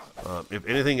 If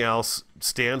anything else,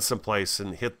 stand someplace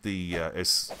and hit the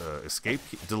escape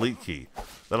key, delete key.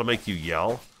 That'll make you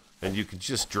yell, and you can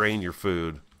just drain your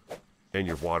food and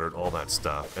your water and all that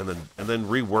stuff, and then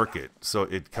rework it so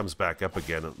it comes back up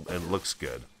again and looks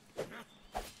good.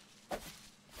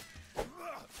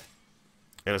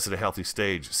 And it's at a healthy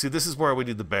stage. See, this is where we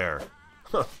need the bear.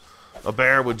 A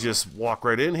bear would just walk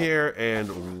right in here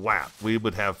and whap. We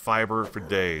would have fiber for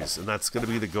days. And that's going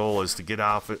to be the goal, is to get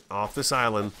off this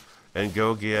island and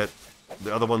go get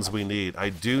the other ones we need. I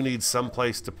do need some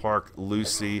place to park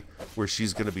Lucy where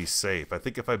she's going to be safe. I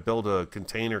think if I build a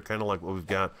container kind of like what we've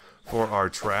got for our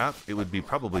trap, it would be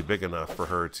probably big enough for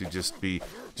her to just be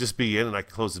in, and I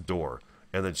can close the door.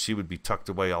 And then she would be tucked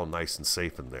away all nice and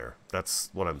safe in there. That's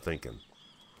what I'm thinking.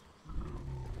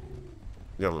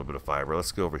 Got a little bit of fiber.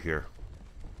 Let's go over here.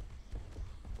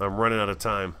 I'm running out of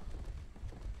time.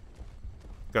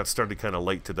 Got started kind of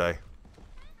late today.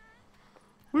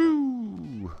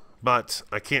 Woo! But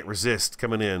I can't resist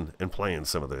coming in and playing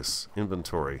some of this.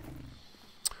 Inventory.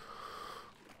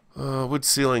 Wood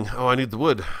ceiling. Oh, I need the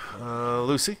wood.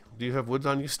 Lucy, do you have wood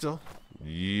on you still?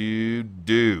 You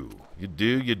do. You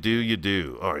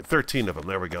do. All right, 13 of them.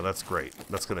 There we go. That's great.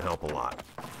 That's going to help a lot.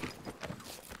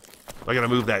 I gotta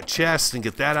move that chest and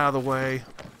get that out of the way.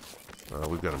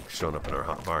 We've got them showing up in our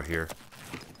hotbar here.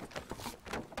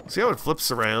 See how it flips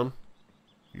around?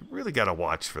 You really gotta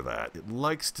watch for that. It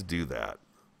likes to do that.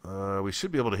 We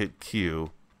should be able to hit Q.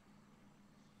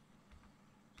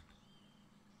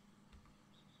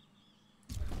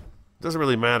 Doesn't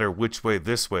really matter which way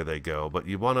this way they go, but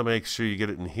you want to make sure you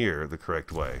get it in here the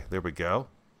correct way. There we go.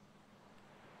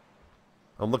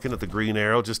 I'm looking at the green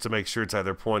arrow just to make sure it's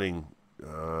either pointing...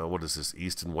 what is this,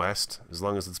 east and west? As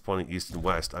long as it's pointing east and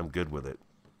west, I'm good with it.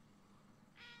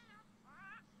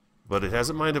 But it has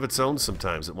a mind of its own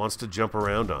sometimes. It wants to jump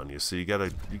around on you, so you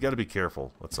gotta be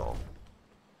careful, that's all.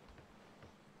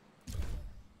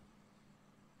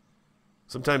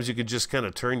 Sometimes you can just kind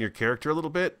of turn your character a little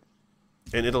bit,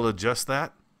 and it'll adjust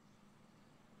that.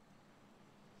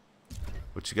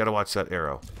 But you gotta watch that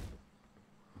arrow.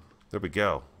 There we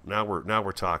go. Now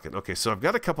we're talking. Okay, so I've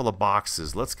got a couple of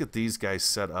boxes. Let's get these guys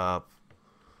set up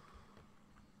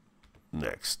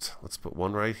next. Let's put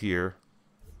one right here.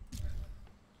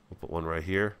 We'll put one right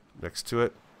here next to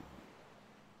it.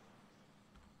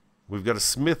 We've got a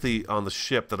smithy on the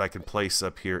ship that I can place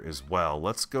up here as well.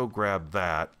 Let's go grab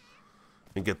that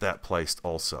and get that placed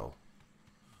also.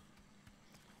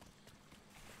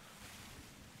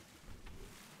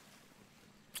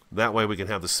 That way we can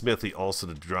have the smithy also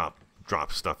to drop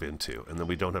stuff into, and then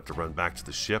we don't have to run back to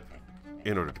the ship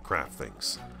in order to craft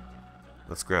things.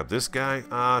 Let's grab this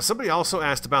guy. Somebody also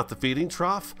asked about the feeding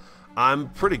trough. I'm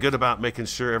pretty good about making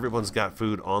sure everyone's got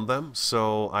food on them,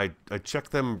 so I check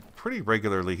them pretty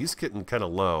regularly. He's getting kind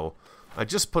of low. I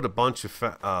just put a bunch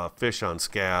of fish on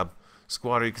Scab,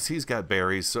 Squattery, because he's got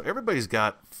berries, so everybody's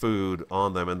got food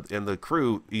on them, and the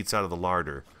crew eats out of the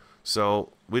larder.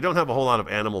 So we don't have a whole lot of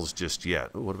animals just yet.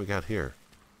 Ooh, what do we got here?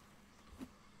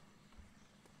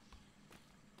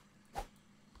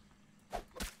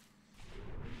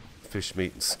 Fish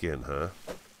meat and skin, huh?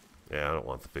 Yeah, I don't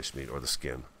want the fish meat or the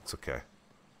skin. It's okay.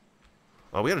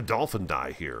 Oh, we had a dolphin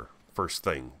die here first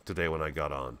thing today when I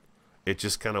got on. It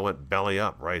just kind of went belly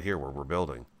up right here where we're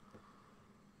building.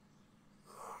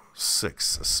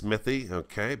 6. A smithy.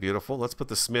 Okay, beautiful. Let's put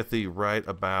the smithy right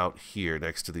about here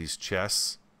next to these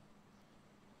chests,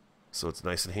 so it's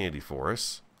nice and handy for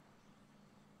us.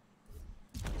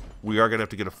 We are going to have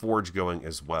to get a forge going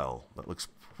as well. That looks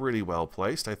pretty well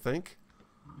placed, I think.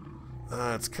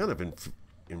 It's kind of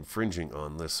infringing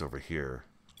on this over here.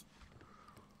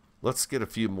 Let's get a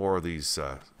few more of these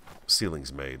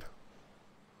ceilings made.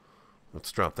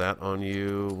 Let's drop that on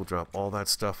you. We'll drop all that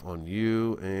stuff on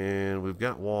you. And we've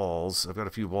got walls. I've got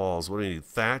a few walls. What do we need?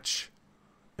 Thatch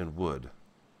and wood.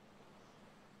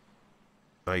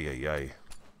 Ay.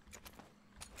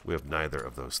 We have neither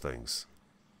of those things.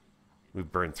 We've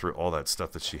burned through all that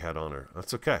stuff that she had on her.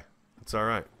 That's okay. It's all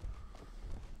right.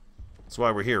 That's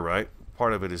why we're here, right?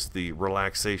 Part of it is the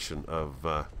relaxation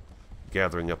of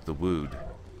gathering up the wood.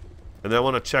 And then I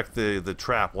want to check the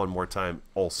trap one more time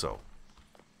also.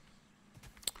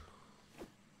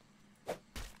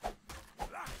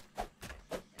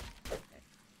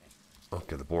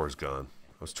 boar's gone.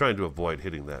 I was trying to avoid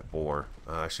hitting that boar.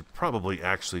 I should probably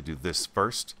actually do this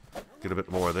first. Get a bit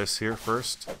more of this here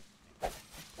first.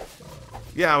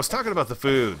 Yeah, I was talking about the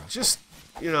food. Just,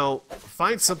 you know,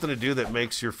 find something to do that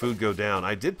makes your food go down.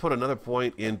 I did put another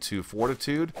point into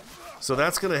fortitude, so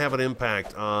that's going to have an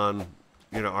impact on,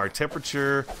 you know, our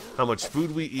temperature, how much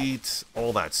food we eat,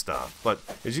 all that stuff. But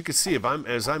as you can see,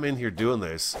 as I'm in here doing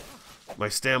this, my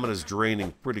stamina is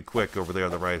draining pretty quick over there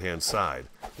on the right-hand side.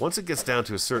 Once it gets down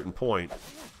to a certain point,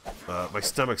 my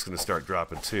stomach's going to start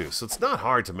dropping too. So it's not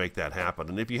hard to make that happen.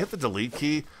 And if you hit the delete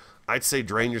key, I'd say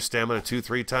drain your stamina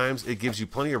 2-3 times. It gives you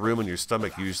plenty of room in your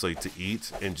stomach usually to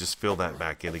eat and just fill that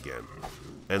back in again.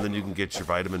 And then you can get your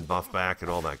vitamin buff back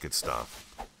and all that good stuff.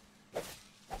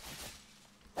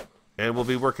 And we'll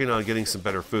be working on getting some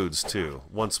better foods too,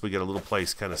 once we get a little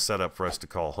place kind of set up for us to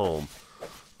call home.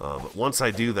 But once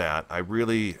I do that, I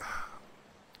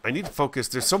need to focus.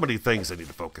 There's so many things I need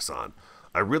to focus on.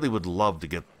 I really would love to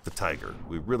get the tiger.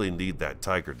 We really need that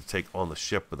tiger to take on the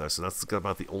ship with us, and that's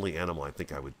about the only animal I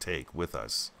think I would take with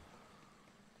us.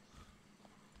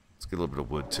 Let's get a little bit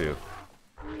of wood too.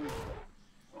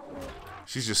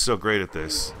 She's just so great at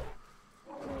this.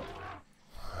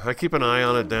 I keep an eye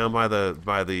on it down by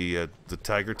the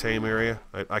tiger tame area.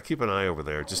 I keep an eye over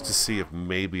there just to see if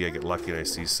maybe I get lucky and I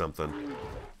see something.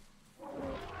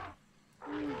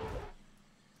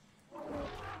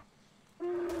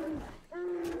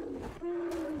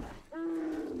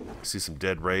 See some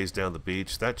dead rays down the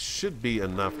beach. That should be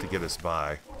enough to get us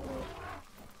by.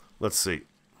 Let's see.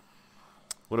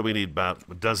 What do we need? About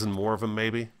a dozen more of them,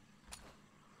 maybe?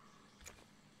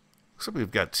 Looks like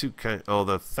we've got two kinds. Oh,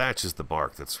 the thatch is the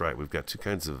bark. That's right. We've got two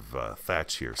kinds of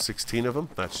thatch here. 16 of them.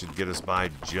 That should get us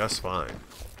by just fine.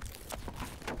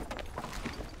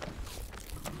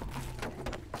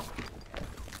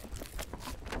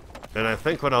 And I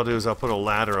think what I'll do is I'll put a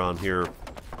ladder on here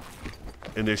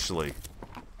initially.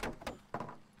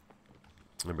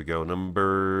 There we go.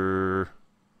 Number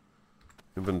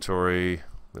inventory.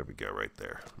 There we go, right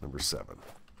there. Number 7.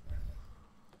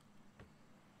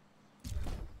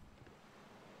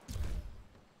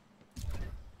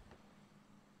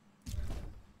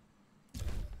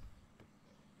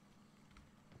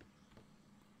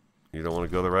 You don't want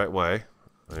to go the right way.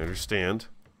 I understand.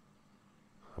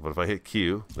 But if I hit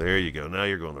Q, there you go. Now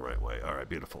you're going the right way. All right,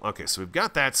 beautiful. Okay, so we've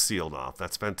got that sealed off.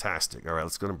 That's fantastic. All right,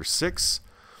 let's go number 6.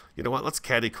 You know what? Let's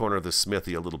catty corner the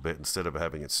smithy a little bit instead of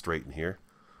having it straight in here.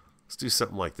 Let's do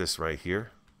something like this right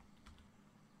here.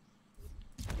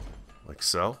 Like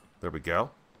so. There we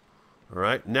go. All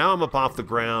right. Now I'm up off the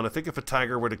ground. I think if a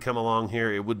tiger were to come along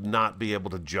here, it would not be able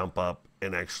to jump up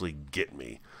and actually get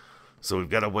me. So we've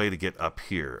got a way to get up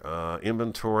here.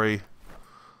 Inventory.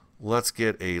 Let's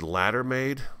get a ladder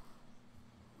made.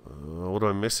 What am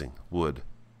I missing? Wood.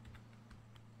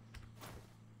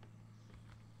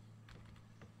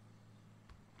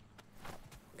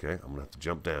 Okay, I'm going to have to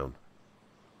jump down.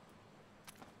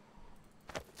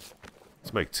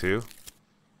 Let's make 2.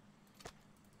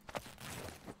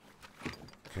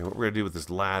 Okay, what we're going to do with this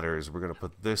ladder is we're going to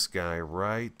put this guy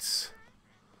right...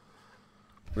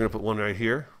 We're going to put one right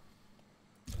here.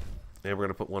 And we're going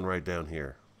to put one right down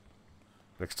here.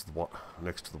 Next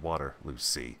to the water,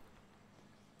 Lucy.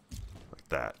 Like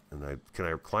that. And can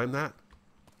I climb that?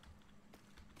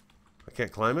 I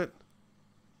can't climb it?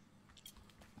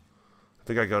 I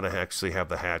think I got to actually have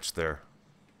the hatch there.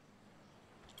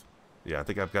 Yeah, I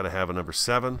think I've got to have a number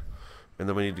 7. And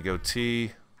then we need to go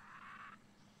T.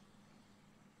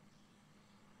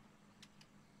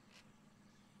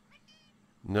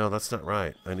 No, that's not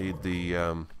right. I need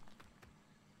the...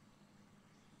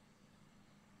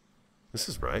 This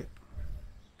is right.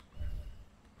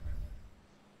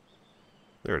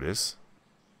 There it is.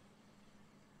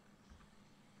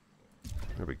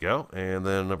 There we go. And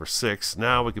then number 6.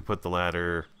 Now we can put the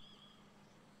ladder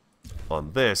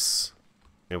on this,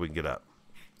 and we can get up.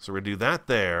 So we're going to do that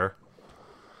there.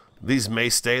 These may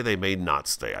stay. They may not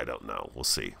stay. I don't know. We'll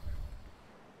see.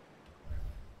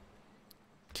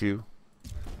 Q.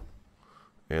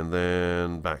 And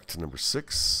then back to number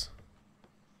 6.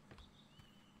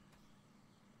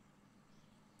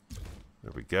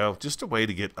 There we go. Just a way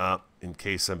to get up in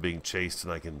case I'm being chased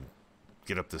and I can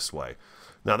get up this way.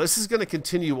 Now this is going to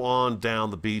continue on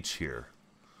down the beach here.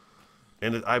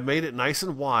 And I made it nice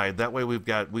and wide. That way we've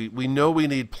got, we know we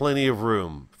need plenty of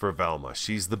room for Velma.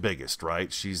 She's the biggest,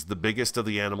 right? She's the biggest of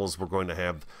the animals we're going to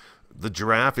have. The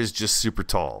giraffe is just super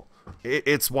tall.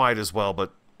 It's wide as well,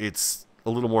 but it's a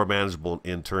little more manageable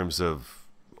in terms of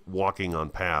walking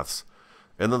on paths.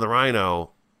 And then the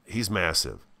rhino, he's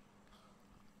massive.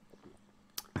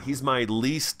 He's my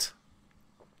least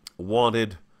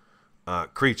wanted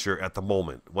creature at the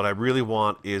moment. What I really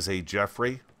want is a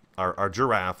Jeffrey, our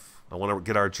giraffe. I want to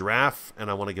get our giraffe, and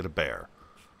I want to get a bear.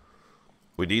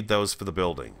 We need those for the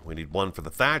building. We need one for the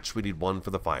thatch. We need one for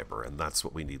the fiber, and that's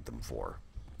what we need them for.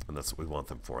 And that's what we want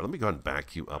them for. Let me go ahead and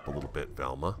back you up a little bit,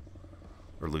 Velma.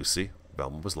 Or Lucy.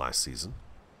 Velma was last season.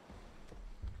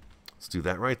 Let's do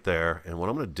that right there. And what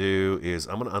I'm going to do is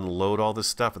I'm going to unload all this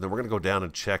stuff, and then we're going to go down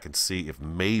and check and see if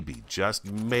maybe, just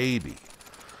maybe,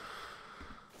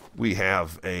 we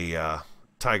have a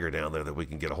tiger down there that we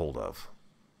can get a hold of.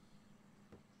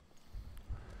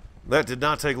 That did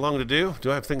not take long to do.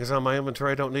 Do I have things on my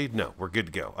inventory I don't need? No, we're good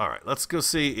to go. All right, let's go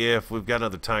see if we've got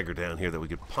another tiger down here that we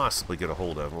could possibly get a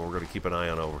hold of, and we're going to keep an eye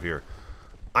on over here.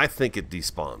 I think it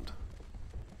despawned.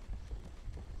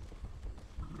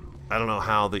 I don't know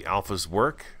how the alphas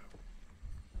work.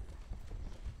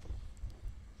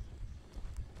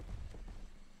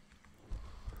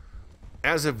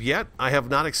 As of yet, I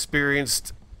have not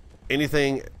experienced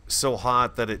anything so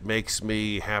hot that it makes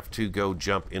me have to go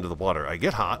jump into the water. I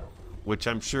get hot, which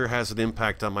I'm sure has an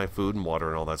impact on my food and water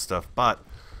and all that stuff, but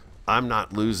I'm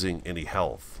not losing any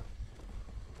health.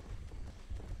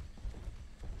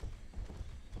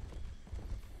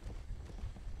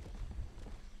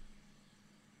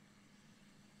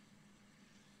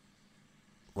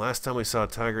 Last time we saw a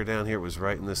tiger down here, it was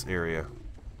right in this area.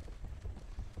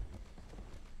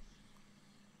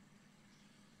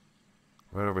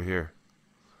 Right over here.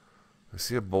 I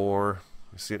see a boar.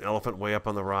 I see an elephant way up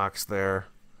on the rocks there.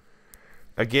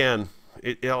 Again,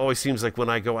 it always seems like when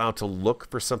I go out to look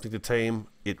for something to tame,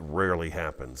 it rarely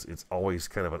happens. It's always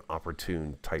kind of an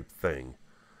opportune type thing.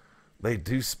 They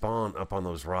do spawn up on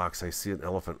those rocks. I see an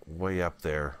elephant way up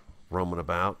there roaming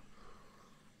about.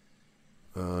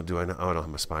 Do I know? Oh, I don't have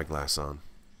my spyglass on.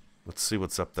 Let's see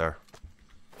what's up there.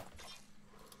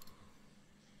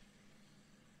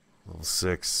 Level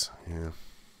 6, yeah.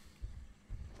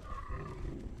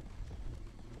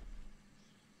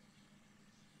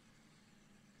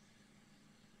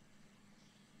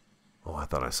 Oh, I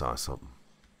thought I saw something.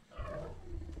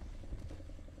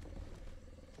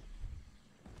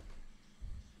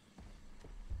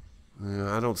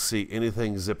 Yeah, I don't see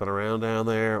anything zipping around down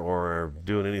there or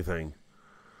doing anything.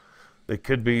 It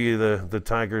could be the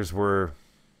tigers have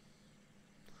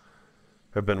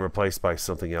been replaced by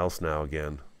something else now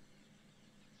again.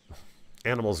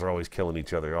 Animals are always killing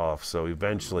each other off, so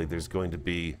eventually there's going to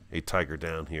be a tiger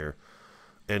down here.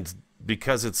 And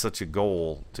because it's such a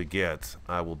goal to get,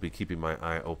 I will be keeping my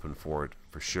eye open for it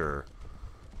for sure.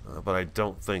 But I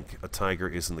don't think a tiger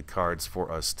is in the cards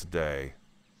for us today.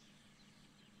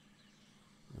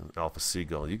 Alpha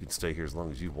Seagull, you can stay here as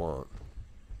long as you want.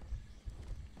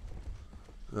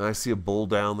 I see a bull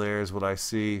down there is what I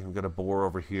see. We've got a boar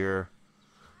over here.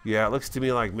 Yeah, it looks to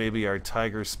me like maybe our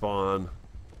tiger spawn.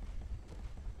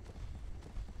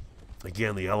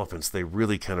 Again, the elephants, they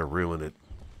really kind of ruin it.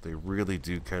 They really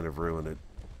do kind of ruin it.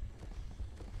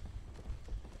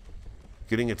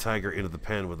 Getting a tiger into the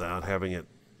pen without having it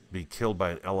be killed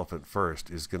by an elephant first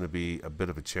is going to be a bit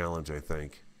of a challenge, I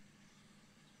think.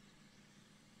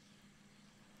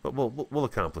 But we'll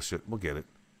accomplish it. We'll get it.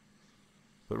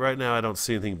 But right now, I don't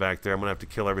see anything back there. I'm gonna have to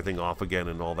kill everything off again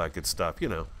and all that good stuff. You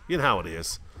know how it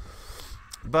is.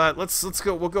 But let's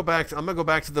go. We'll go back. I'm gonna go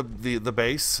back to the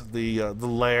base, the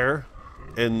lair,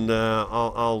 and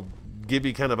I'll give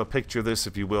you kind of a picture of this,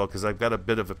 if you will, because I've got a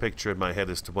bit of a picture in my head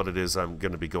as to what it is I'm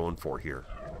going to be going for here.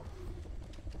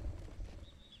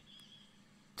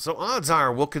 So odds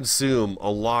are we'll consume a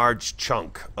large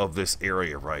chunk of this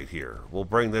area right here. We'll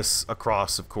bring this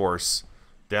across, of course,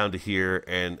 down to here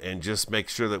and just make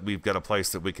sure that we've got a place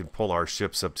that we can pull our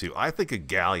ships up to. I think a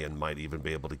galleon might even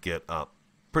be able to get up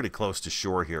pretty close to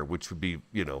shore here, which would be,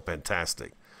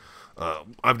 fantastic.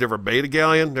 I've never made a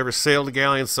galleon, never sailed a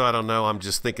galleon, so I don't know. I'm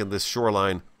just thinking this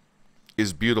shoreline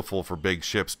is beautiful for big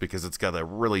ships because it's got a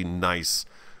really nice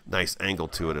angle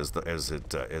to it as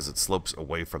it slopes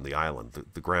away from the island,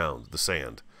 the ground, the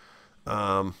sand.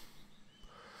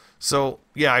 So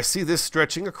yeah, I see this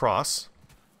stretching across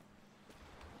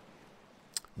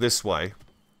this way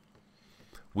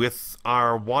with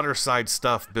our waterside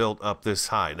stuff built up this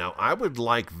high. Now I would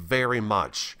like very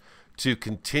much to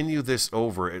continue this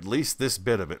over, at least this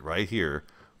bit of it right here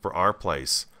for our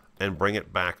place, and bring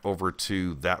it back over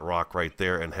to that rock right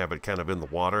there and have it kind of in the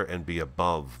water and be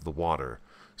above the water,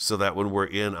 so that when we're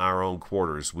in our own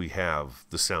quarters we have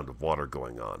the sound of water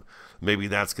going on. Maybe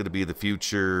that's going to be the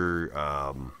future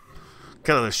kind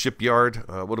of the shipyard,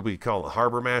 what do we call it,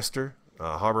 harbor master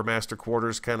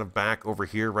quarters, kind of back over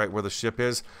here right where the ship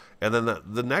is. And then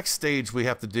the next stage we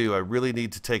have to do, I really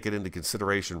need to take it into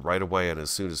consideration right away and as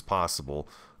soon as possible,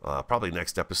 probably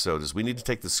next episode, is we need to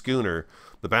take the schooner,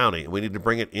 the Bounty, and we need to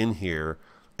bring it in here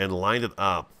and line it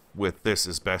up with this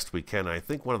as best we can. And I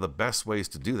think one of the best ways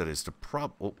to do that is to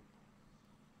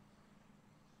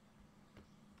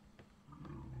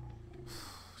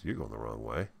You're going the wrong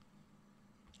way.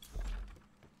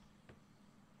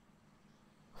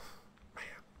 Man,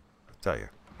 I tell you.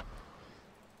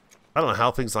 I don't know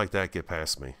how things like that get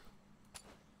past me.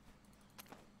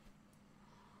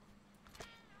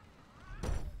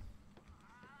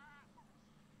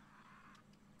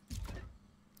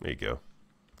 There you go.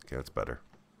 Okay, that's better.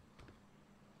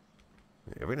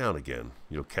 Every now and again,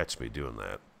 you'll catch me doing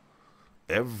that.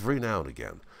 Every now and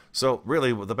again. So,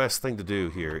 really, the best thing to do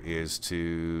here is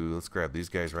to... Let's grab these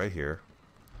guys right here.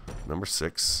 Number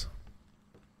 6.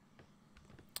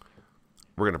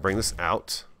 We're going to bring this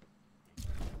out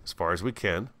as far as we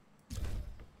can.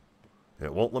 And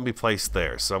it won't let me place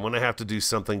there, so I'm going to have to do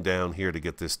something down here to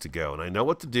get this to go. And I know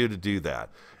what to do that.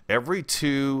 Every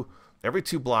two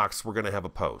blocks, we're going to have a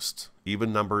post.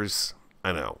 Even numbers,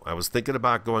 I know. I was thinking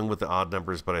about going with the odd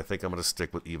numbers, but I think I'm going to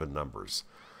stick with even numbers.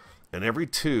 And every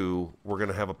 2, we're going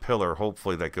to have a pillar,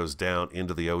 hopefully, that goes down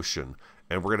into the ocean.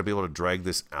 And we're going to be able to drag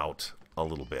this out a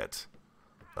little bit.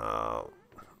 About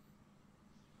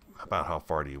how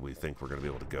far do we think we're going to be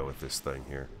able to go with this thing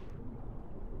here?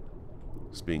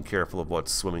 Just being careful of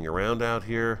what's swimming around out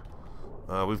here.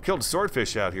 We've killed a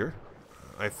swordfish out here.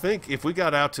 I think if we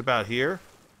got out to about here,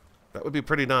 that would be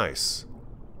pretty nice.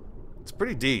 It's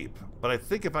pretty deep, but I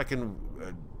think if I can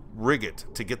rig it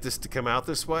to get this to come out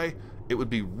this way, it would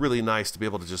be really nice to be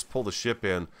able to just pull the ship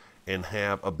in and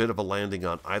have a bit of a landing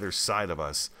on either side of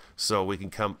us, so we can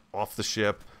come off the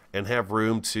ship and have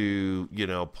room to, you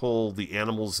know, pull the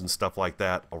animals and stuff like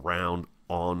that around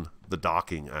on the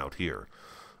docking out here.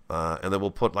 And then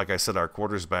we'll put, like I said, our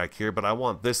quarters back here. But I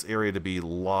want this area to be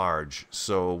large,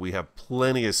 so we have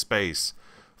plenty of space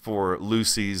for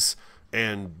Lucy's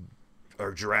and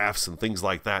our giraffes and things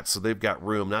like that. So they've got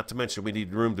room. Not to mention we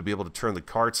need room to be able to turn the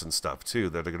carts and stuff, too,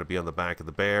 that are going to be on the back of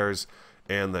the bears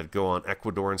and that go on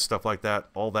Ecuador and stuff like that.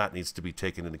 All that needs to be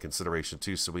taken into consideration,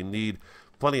 too. So we need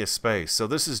plenty of space. So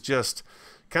this is just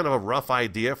kind of a rough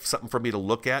idea, something for me to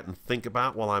look at and think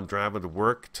about while I'm driving to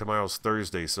work. Tomorrow's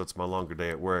Thursday, so it's my longer day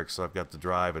at work, so I've got to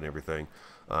drive and everything.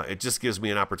 It just gives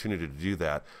me an opportunity to do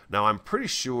that. Now, I'm pretty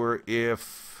sure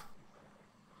if...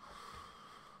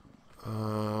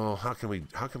 how can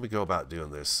we go about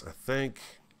doing this? I think...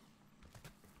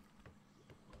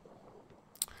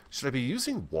 Should I be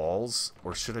using walls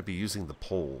or should I be using the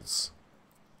poles?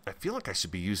 I feel like I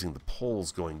should be using the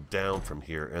poles going down from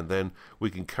here, and then we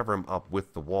can cover them up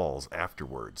with the walls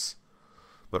afterwards.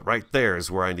 But right there is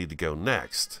where I need to go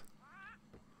next.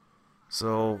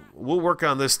 So we'll work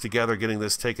on this together, getting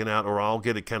this taken out, or I'll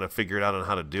get it kind of figured out on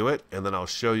how to do it, and then I'll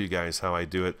show you guys how I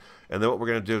do it. And then what we're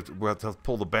going to do, we'll have to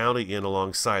pull the Bounty in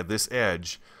alongside this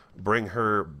edge, bring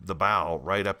the bow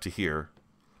right up to here,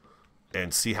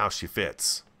 and see how she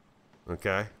fits.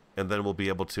 Okay? And then we'll be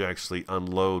able to actually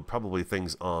unload probably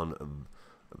things on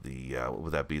the, what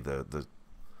would that be, the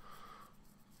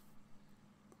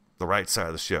right side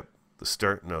of the ship. The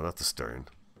stern, no, not the stern.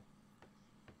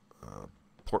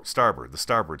 Starboard, the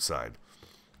starboard side.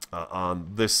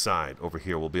 On this side over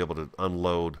here, we'll be able to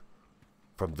unload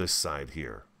from this side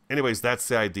here. Anyways, that's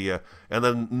the idea. And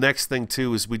then next thing,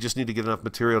 too, is we just need to get enough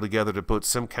material together to put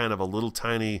some kind of a little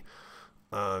tiny,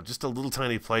 just a little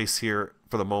tiny place here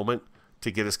for the moment, to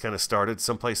get us kind of started.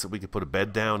 Some place that we could put a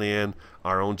bed down in,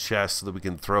 our own chest, so that we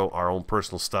can throw our own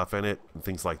personal stuff in it and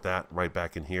things like that right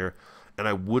back in here. And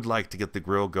I would like to get the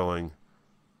grill going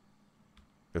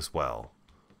as well.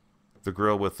 The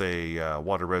grill with a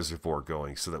water reservoir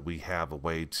going, so that we have a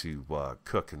way to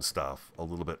cook and stuff a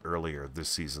little bit earlier this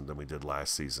season than we did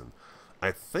last season.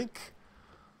 I think...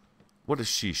 What is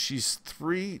she? She's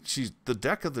 3... the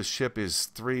deck of the ship is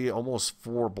 3, almost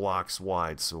 4 blocks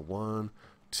wide. So 1...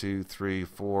 2, 3,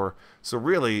 4. So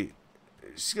really,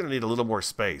 she's going to need a little more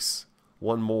space.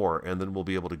 One more, and then we'll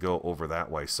be able to go over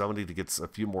that way. So I'm going to need to get a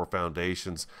few more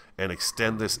foundations and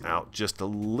extend this out just a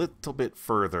little bit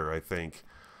further, I think,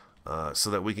 so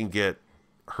that we can get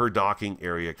her docking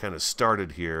area kind of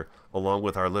started here, along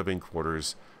with our living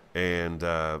quarters, and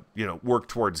you know, work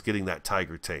towards getting that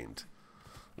tiger tamed.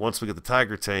 Once we get the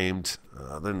tiger tamed,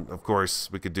 then of course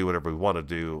we could do whatever we want to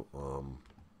do.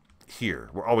 Here,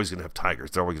 we're always going to have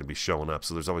tigers. They're always going to be showing up,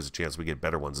 so there's always a chance we get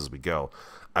better ones as we go.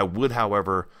 I would,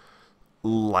 however,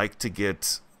 like to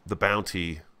get the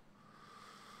Bounty.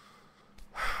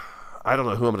 I don't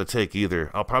know who I'm going to take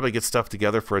either. I'll probably get stuff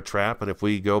together for a trap, and if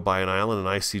we go by an island and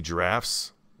I see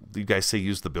giraffes, you guys say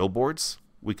use the billboards?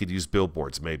 we could use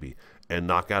billboards maybe and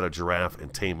knock out a giraffe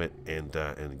and tame it and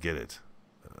get it.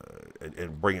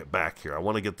 And bring it back here. I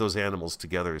want to get those animals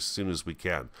together as soon as we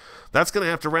can. That's going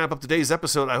to have to wrap up today's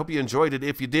episode. I hope you enjoyed it.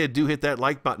 If you did, do hit that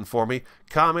like button for me.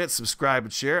 Comment, subscribe,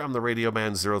 and share. I'm the Radio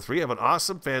Man 03. Have an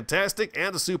awesome, fantastic,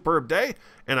 and a superb day,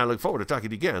 and I look forward to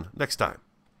talking to you again next time.